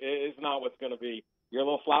 but it's not what's going to be. Your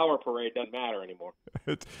little flower parade doesn't matter anymore.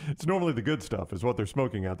 It's normally the good stuff is what they're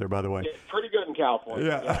smoking out there, by the way. It's pretty good in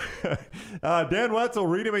California. Yeah. Dan Wetzel,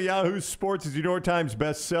 read him at Yahoo Sports, is New York Times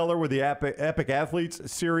bestseller with the Epic Athletes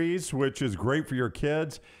series, which is great for your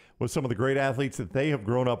kids with some of the great athletes that they have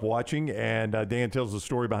grown up watching. And Dan tells the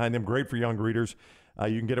story behind them. Great for young readers.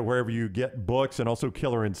 You can get it wherever you get books, and also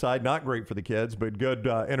Killer Inside. Not great for the kids, but good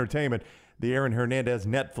entertainment. The Aaron Hernandez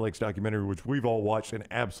Netflix documentary, which we've all watched and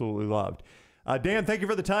absolutely loved. Dan, thank you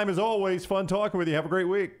for the time as always. Fun talking with you. Have a great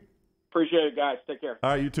week. Appreciate it, guys. Take care.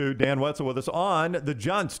 All right, you too. Dan Wetzel with us on the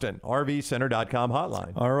JohnstonRVCenter.com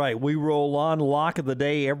hotline. All right, we roll on Lock of the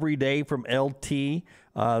Day every day from LT.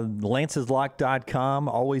 Lance'sLock.com,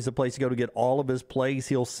 always a place to go to get all of his plays.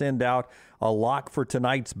 He'll send out a lock for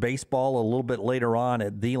tonight's baseball a little bit later on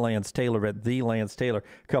at The Lance Taylor. A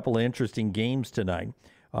couple of interesting games tonight.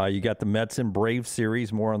 You got the Mets and Braves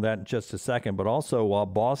series, more on that in just a second, but also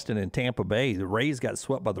Boston and Tampa Bay. The Rays got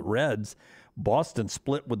swept by the Reds. Boston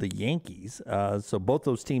split with the Yankees. So both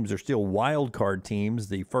those teams are still wild card teams,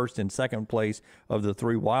 the first and second place of the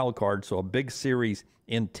three wild cards. So a big series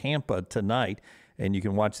in Tampa tonight, and you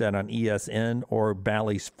can watch that on ESN or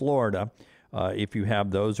Bally's Florida. If you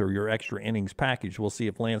have those or your extra innings package. We'll see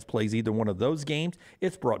if Lance plays either one of those games.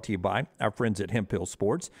 It's brought to you by our friends at Hemphill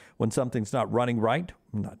Sports. When something's not running right,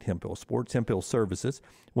 not Hemphill Sports, Hemphill Services.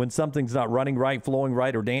 When something's not running right, flowing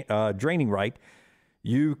right, or draining right,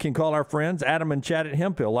 you can call our friends Adam and Chad at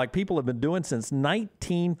Hemphill, like people have been doing since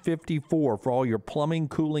 1954 for all your plumbing,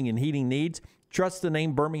 cooling, and heating needs. Trust the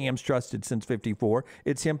name Birmingham's trusted since 54.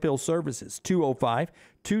 It's Hemphill Services,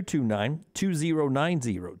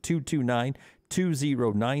 205-229-2090,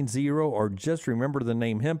 229-2090, or just remember the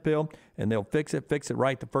name Hemphill, and they'll fix it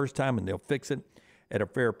right the first time, and they'll fix it at a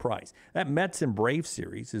fair price. That Mets and Braves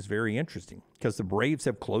series is very interesting because the Braves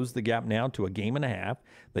have closed the gap now to a game and a half.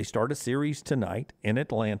 They start a series tonight in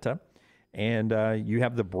Atlanta. And you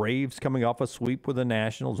have the Braves coming off a sweep with the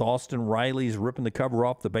Nationals. Austin Riley's ripping the cover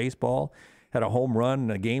off the baseball. Had a home run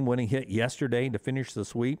and a game-winning hit yesterday to finish the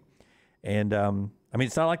sweep. And,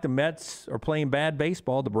 it's not like the Mets are playing bad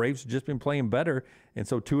baseball. The Braves have just been playing better. And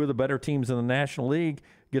so two of the better teams in the National League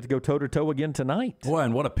get to go toe-to-toe again tonight. Boy,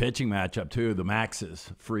 and what a pitching matchup, too. The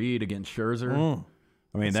Maxes, Fried against Scherzer.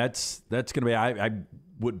 That's going to be – I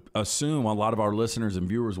would assume a lot of our listeners and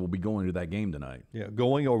viewers will be going to that game tonight. Yeah,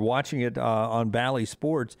 going or watching it on Bally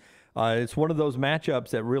Sports. It's one of those matchups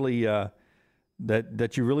that really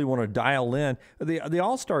that you really want to dial in. The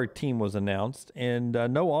All-Star team was announced, and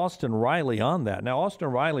no Austin Riley on that. Now, Austin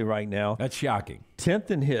Riley right now. That's shocking. 10th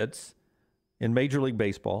in hits in Major League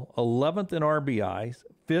Baseball, 11th in RBIs,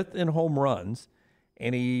 5th in home runs.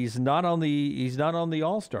 And he's not on the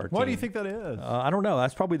All-Star team. Why do you think that is? I don't know.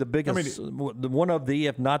 That's probably the biggest, one of the,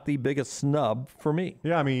 if not the biggest snub for me.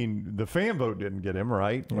 Yeah, the fan vote didn't get him,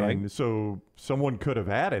 right? Right. And so someone could have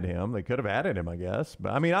added him. They could have added him, I guess.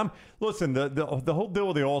 But listen, the whole deal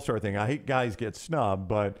with the All-Star thing, I hate guys get snubbed,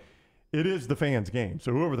 but it is the fans' game.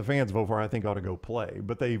 So whoever the fans vote for, I think ought to go play.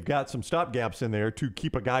 But they've got some stopgaps in there to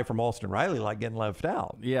keep a guy from Austin Riley getting left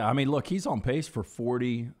out. Yeah, look, he's on pace for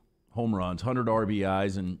 40 home runs, 100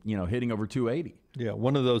 RBIs, and hitting over 280. Yeah,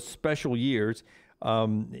 one of those special years.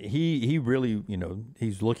 He really,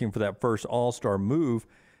 he's looking for that first All-Star move,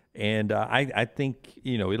 and I think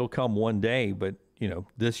it'll come one day. But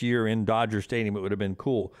this year in Dodger Stadium, it would have been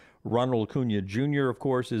cool. Ronald Acuna Jr., of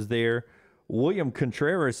course, is there. William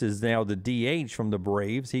Contreras is now the DH from the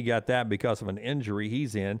Braves. He got that because of an injury.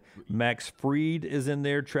 He's in. Max Fried is in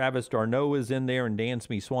there. Travis d'Arnaud is in there. And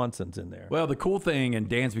Dansby Swanson's in there. Well, the cool thing, and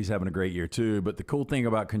Dansby's having a great year too, but the cool thing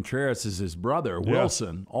about Contreras is his brother,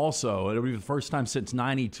 Wilson, also. It'll be the first time since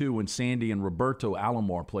 92 when Sandy and Roberto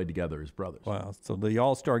Alomar played together as brothers. Wow. So the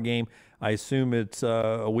All-Star game, I assume it's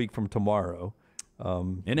a week from tomorrow.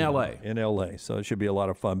 In L.A. In L.A., so it should be a lot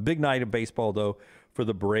of fun. Big night of baseball, though, for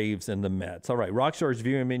the Braves and the Mets. All right, Rockstar's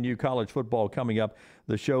Viewing Menu, college football coming up.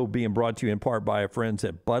 The show being brought to you in part by our friends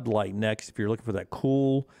at Bud Light Next. If you're looking for that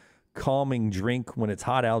cool, calming drink when it's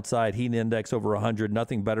hot outside, heat index over 100,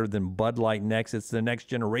 nothing better than Bud Light Next. It's the next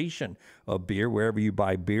generation of beer. Wherever you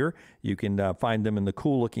buy beer, you can find them in the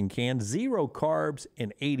cool-looking can. 0 carbs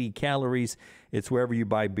and 80 calories. It's wherever you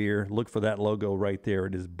buy beer. Look for that logo right there.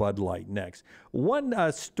 It is Bud Light Next. One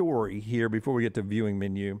story here before we get to Viewing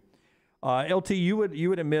Menu. LT, you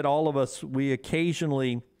would admit all of us, we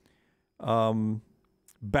occasionally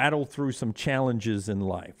battle through some challenges in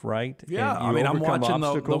life, right? Yeah, I mean, I'm watching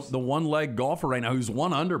the one-leg golfer right now who's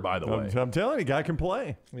 1 under, by the way. I'm telling you, guy can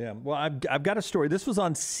play. Yeah, well, I've got a story. This was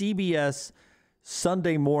on CBS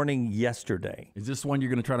Sunday morning yesterday. Is this one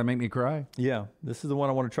you're going to try to make me cry? Yeah, this is the one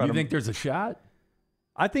I want to try to. You think there's a shot?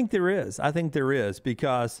 I think there is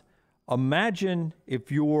because imagine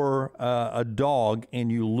if you're a dog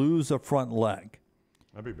and you lose a front leg.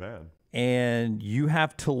 That'd be bad. And you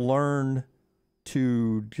have to learn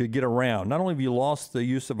to get around. Not only have you lost the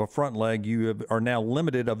use of a front leg, you are now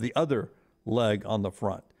limited of the other leg on the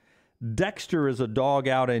front. Dexter is a dog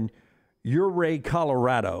out in Ouray,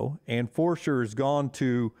 Colorado, and Forster has gone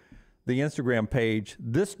to the Instagram page.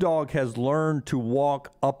 This dog has learned to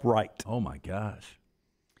walk upright. Oh, my gosh.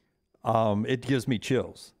 It gives me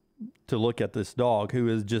chills to look at this dog who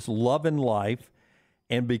is just loving life.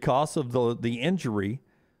 And because of the injury,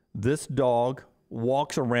 this dog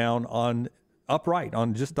walks around upright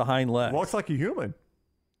on just the hind legs. Walks like a human.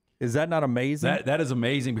 Is that not amazing? That is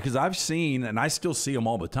amazing because I've seen, and I still see them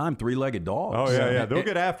all the time, 3-legged dogs. Oh, yeah. They'll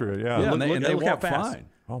get after it, yeah. And they walk fine.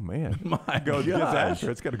 Oh, man. My gosh. Gets after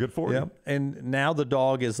it. It's got a good 40. Yep. And now the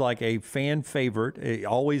dog is like a fan favorite,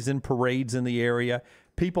 always in parades in the area.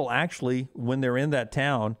 People actually, when they're in that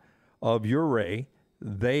town of Ouray,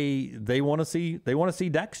 they want to see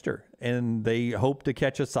Dexter, and they hope to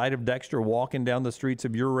catch a sight of Dexter walking down the streets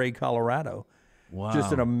of Ouray, Colorado. Wow.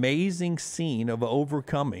 Just an amazing scene of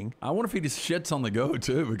overcoming. I wonder if he just shits on the go,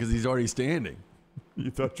 too, because he's already standing.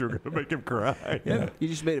 You thought you were going to make him cry. Yeah. You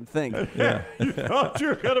just made him think. Yeah. You thought you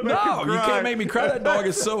were going to make him cry. No, you can't make me cry. That dog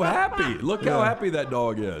is so happy. Look how happy that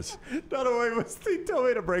dog is. Dunaway he told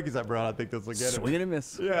me to break. He's like, bro, I think this will get him. Swing and a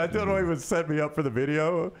miss. Yeah, Dunaway was set me up for the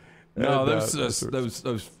video. No, And,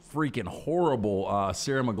 those freaking horrible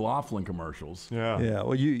Sarah McLachlan commercials. Yeah. Yeah.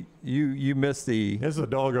 Well, you missed the. This is a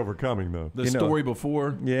dog overcoming, though. The story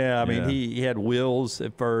before. Yeah, I mean, he had wills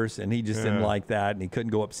at first, and he just didn't Yeah. like that, and he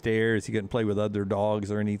couldn't go upstairs. He couldn't play with other dogs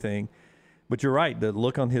or anything. But you're right, the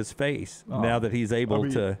look on his face now that he's able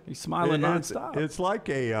to. He's smiling nonstop. It's like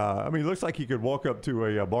it looks like he could walk up to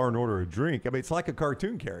a bar and order a drink. I mean, it's like a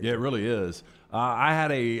cartoon character. Yeah, it really is. I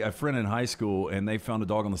had a friend in high school, and they found a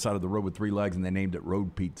dog on the side of the road with 3 legs, and they named it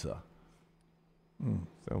Road Pizza.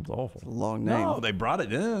 Sounds awful. It's a long name. No, they brought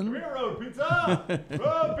it in. Come here, Road Pizza!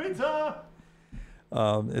 Road Pizza!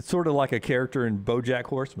 It's sort of like a character in BoJack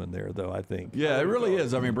Horseman there, though, I think. Yeah, it really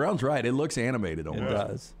is. I mean, Brown's right. It looks animated almost. It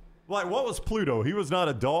does. Like, what was Pluto? He was not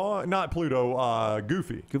a dog. Not Pluto,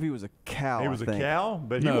 Goofy. Goofy was a cow. He was I a think. cow,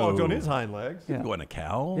 but he walked on his hind legs. He wasn't a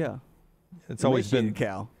cow. Yeah. It's always been a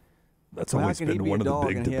cow. That's Well, always how can he been be one a of the dog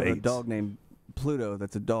big and he have a debates. dog named Pluto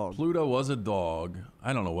that's a dog? Pluto was a dog.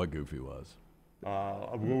 I don't know what Goofy was.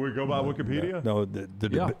 Will we go by Wikipedia? No,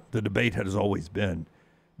 the debate has always been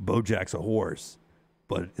BoJack's a horse,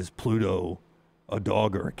 but is Pluto a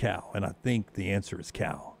dog or a cow? And I think the answer is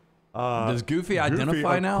cow. Does Goofy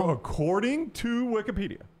identify now? According to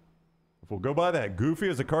Wikipedia, if we'll go by that, Goofy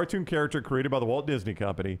is a cartoon character created by the Walt Disney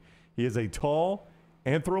Company. He is a tall,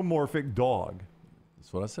 anthropomorphic dog.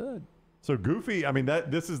 That's what I said. So Goofy, I mean,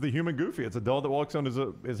 this is the human Goofy. It's a dog that walks on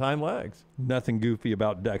his hind legs. Nothing goofy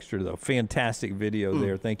about Dexter, though. Fantastic video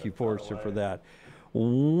there. Thank you, Forrester, for that.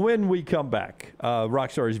 When we come back,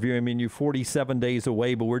 Rockstar's Viewing Menu 47 days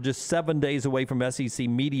away, but we're just 7 days away from SEC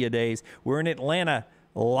Media Days. We're in Atlanta.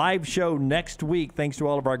 Live show next week. Thanks to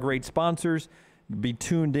all of our great sponsors. Be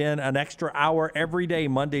tuned in an extra hour every day,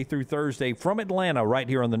 Monday through Thursday, from Atlanta, right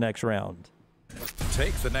here on The Next Round.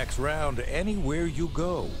 Take the next round anywhere you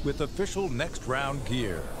go with official Next Round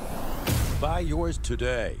gear. Buy yours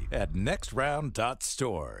today at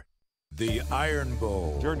nextround.store. The Iron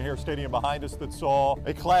Bowl. Jordan Hare Stadium behind us that saw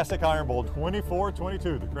a classic Iron Bowl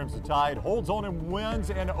 24-22. The Crimson Tide holds on and wins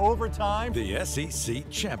in overtime. The SEC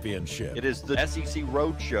Championship. It is the SEC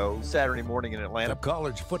Roadshow Saturday morning in Atlanta. The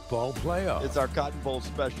College Football Playoff. It's our Cotton Bowl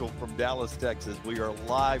special from Dallas, Texas. We are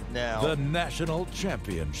live now. The National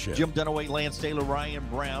Championship. Jim Dunaway, Lance Taylor, Ryan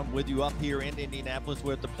Brown with you up here in Indianapolis.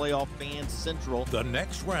 We're at the Playoff Fan Central. The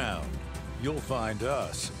Next Round. You'll find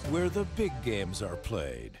us where the big games are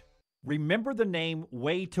played. Remember the name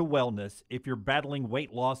Way to Wellness if you're battling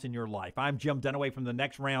weight loss in your life. I'm Jim Dunaway from The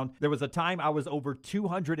Next Round. There was a time I was over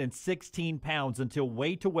 216 pounds until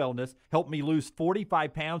Way to Wellness helped me lose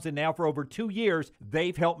 45 pounds, and now for over 2 years,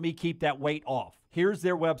 they've helped me keep that weight off. Here's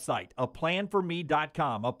their website,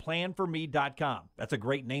 aplanforme.com, aplanforme.com. That's a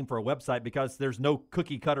great name for a website because there's no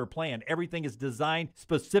cookie-cutter plan. Everything is designed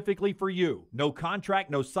specifically for you. No contract,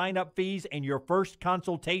 no sign-up fees, and your first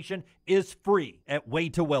consultation is free at Way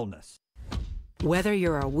to Wellness. Whether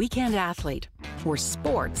you're a weekend athlete or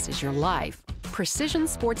sports is your life, Precision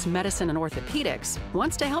Sports Medicine and Orthopedics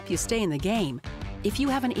wants to help you stay in the game. If you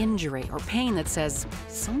have an injury or pain that says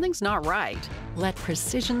something's not right, let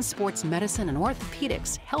Precision Sports Medicine and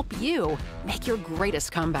Orthopedics help you make your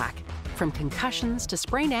greatest comeback. From concussions to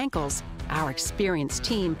sprained ankles, our experienced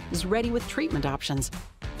team is ready with treatment options.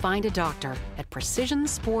 Find a doctor at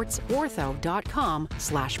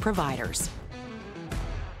precisionsportsortho.com/providers.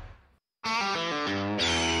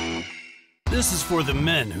 This is for the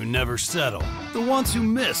men who never settle, the ones who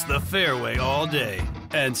miss the fairway all day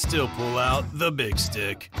and still pull out the big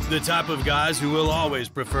stick, the type of guys who will always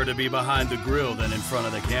prefer to be behind the grill than in front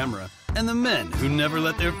of the camera, and the men who never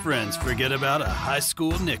let their friends forget about a high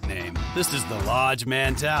school nickname. This is the Lodge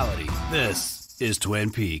mentality. This is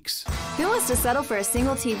Twin Peaks. Who wants to settle for a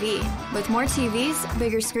single TV? With more TVs,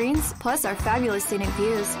 bigger screens, plus our fabulous scenic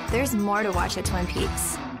views, there's more to watch at Twin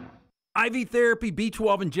Peaks. IV therapy,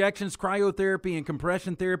 B12 injections, cryotherapy, and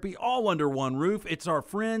compression therapy, all under one roof. It's our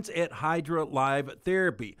friends at Hydra Live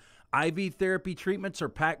Therapy. IV therapy treatments are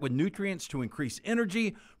packed with nutrients to increase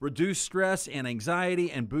energy, reduce stress and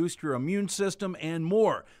anxiety, and boost your immune system, and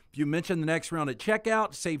more. If you mention The Next Round at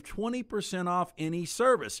checkout, save 20% off any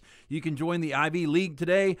service. You can join the IV League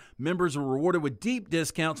today. Members are rewarded with deep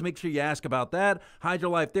discounts. Make sure you ask about that. Hydra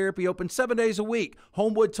Live Therapy open 7 days a week.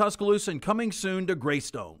 Homewood, Tuscaloosa, and coming soon to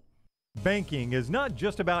Greystone. Banking is not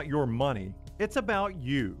just about your money, it's about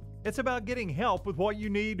you. It's about getting help with what you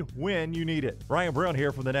need when you need it. Brian Brown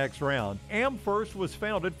here from The Next Round. AmFirst was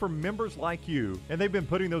founded for members like you, and they've been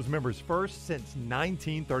putting those members first since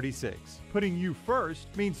 1936. Putting you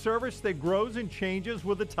first means service that grows and changes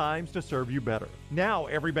with the times to serve you better. Now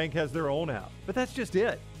every bank has their own app, but that's just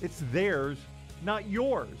it. It's theirs, not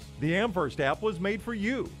yours. The AmFirst app was made for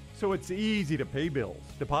you, so it's easy to pay bills,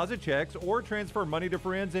 deposit checks, or transfer money to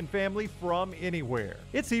friends and family from anywhere.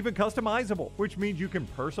 It's even customizable, which means you can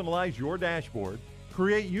personalize your dashboard,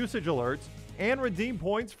 create usage alerts, and redeem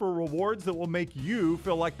points for rewards that will make you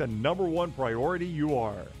feel like the #1 priority you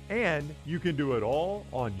are. And you can do it all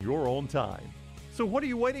on your own time. So what are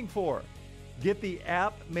you waiting for? Get the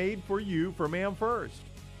app made for you from AmFirst.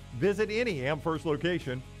 Visit any AmFirst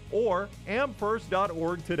location or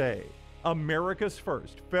amfirst.org today. America's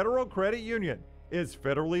first federal credit union is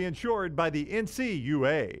federally insured by the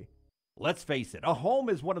NCUA. Let's face it, a home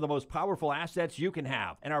is one of the most powerful assets you can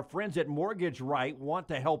have, and our friends at Mortgage Right want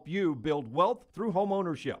to help you build wealth through home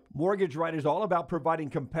ownership. Mortgage Right is all about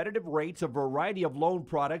providing competitive rates, a variety of loan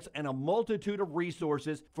products, and a multitude of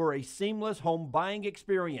resources for a seamless home buying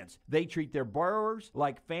experience. They treat their borrowers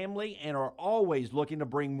like family and are always looking to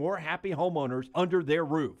bring more happy homeowners under their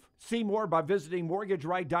roof. See more by visiting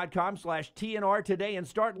mortgageright.com/TNR today and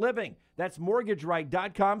start living. That's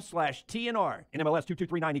mortgageright.com/TNR. NMLS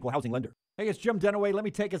 2239, Equal Housing Lender. Hey, it's Jim Dunaway. Let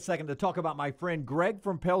me take a second to talk about my friend Greg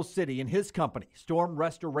from Pell City and his company, Storm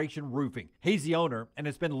Restoration Roofing. He's the owner, and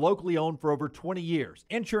it's been locally owned for over 20 years.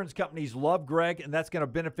 Insurance companies love Greg, and that's going to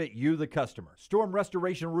benefit you, the customer. Storm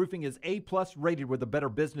Restoration Roofing is A+ rated with the Better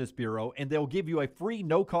Business Bureau, and they'll give you a free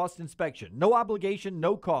no-cost inspection. No obligation,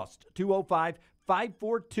 no cost.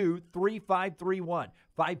 205-542-3531.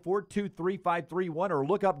 542-3531, or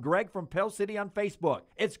look up Greg from Pell City on Facebook.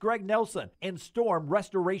 It's Greg Nelson and Storm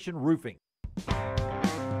Restoration Roofing.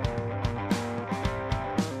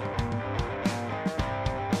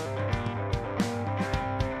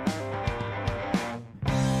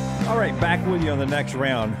 All right, back with you on The Next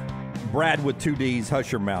Round. Brad with 2 Ds,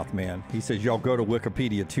 hush your mouth, man. He says, y'all go to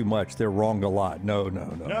Wikipedia too much. They're wrong a lot. No.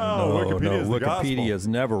 Wikipedia is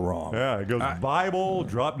never wrong. Yeah, it goes Bible,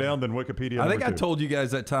 drop down, then Wikipedia. I think I told you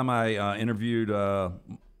guys that time I interviewed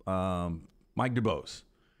Mike DuBose.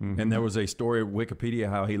 Mm-hmm. And there was a story of Wikipedia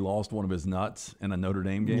how he lost one of his nuts in a Notre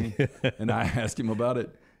Dame game. And I asked him about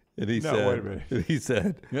it. And he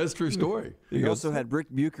said, yeah, it's a true story. He also had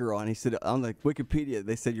Rick Bucher on. He said, on the Wikipedia,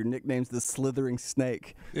 they said your nickname's the Slithering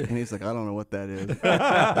Snake. And he's like, I don't know what that is. He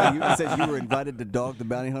said you were invited to Dog the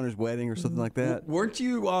Bounty Hunter's wedding or something like that. Weren't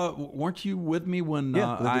you with me when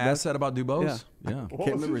I asked that about DuBose? Yeah.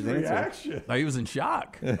 What was his reaction? He was in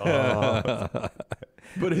shock.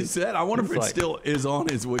 But it said, I wonder if it still is on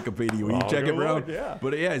his Wikipedia. Will you check it, bro? Yeah.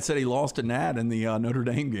 But yeah, it said he lost a gnat in the Notre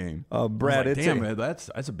Dame game. Brad, like, damn it, that's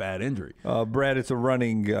a bad injury. Brad, it's a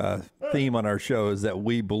running theme on our show is that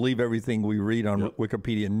we believe everything we read on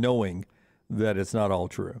Wikipedia, knowing that it's not all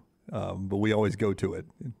true. But we always go to it.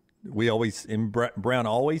 We always, Brown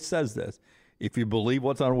always says this. If you believe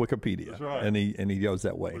what's on Wikipedia, that's right. and he goes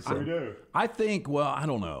that way. So we do. I think. Well, I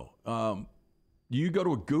don't know. You go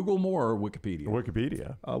to Google more or Wikipedia?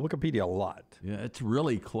 Wikipedia. Wikipedia a lot. Yeah, it's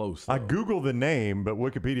really close, though. I Google the name, but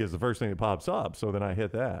Wikipedia is the first thing that pops up. So then I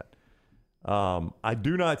hit that. I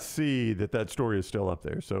do not see that story is still up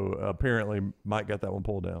there. So apparently Mike got that one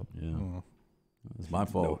pulled down. Yeah. It's my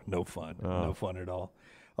fault. No fun. No fun at all.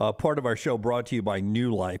 Part of our show brought to you by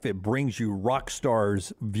New Life. It brings you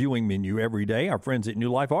Rockstar's viewing menu every day. Our friends at New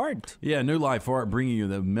Life Art. Yeah, New Life Art bringing you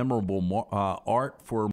the memorable art for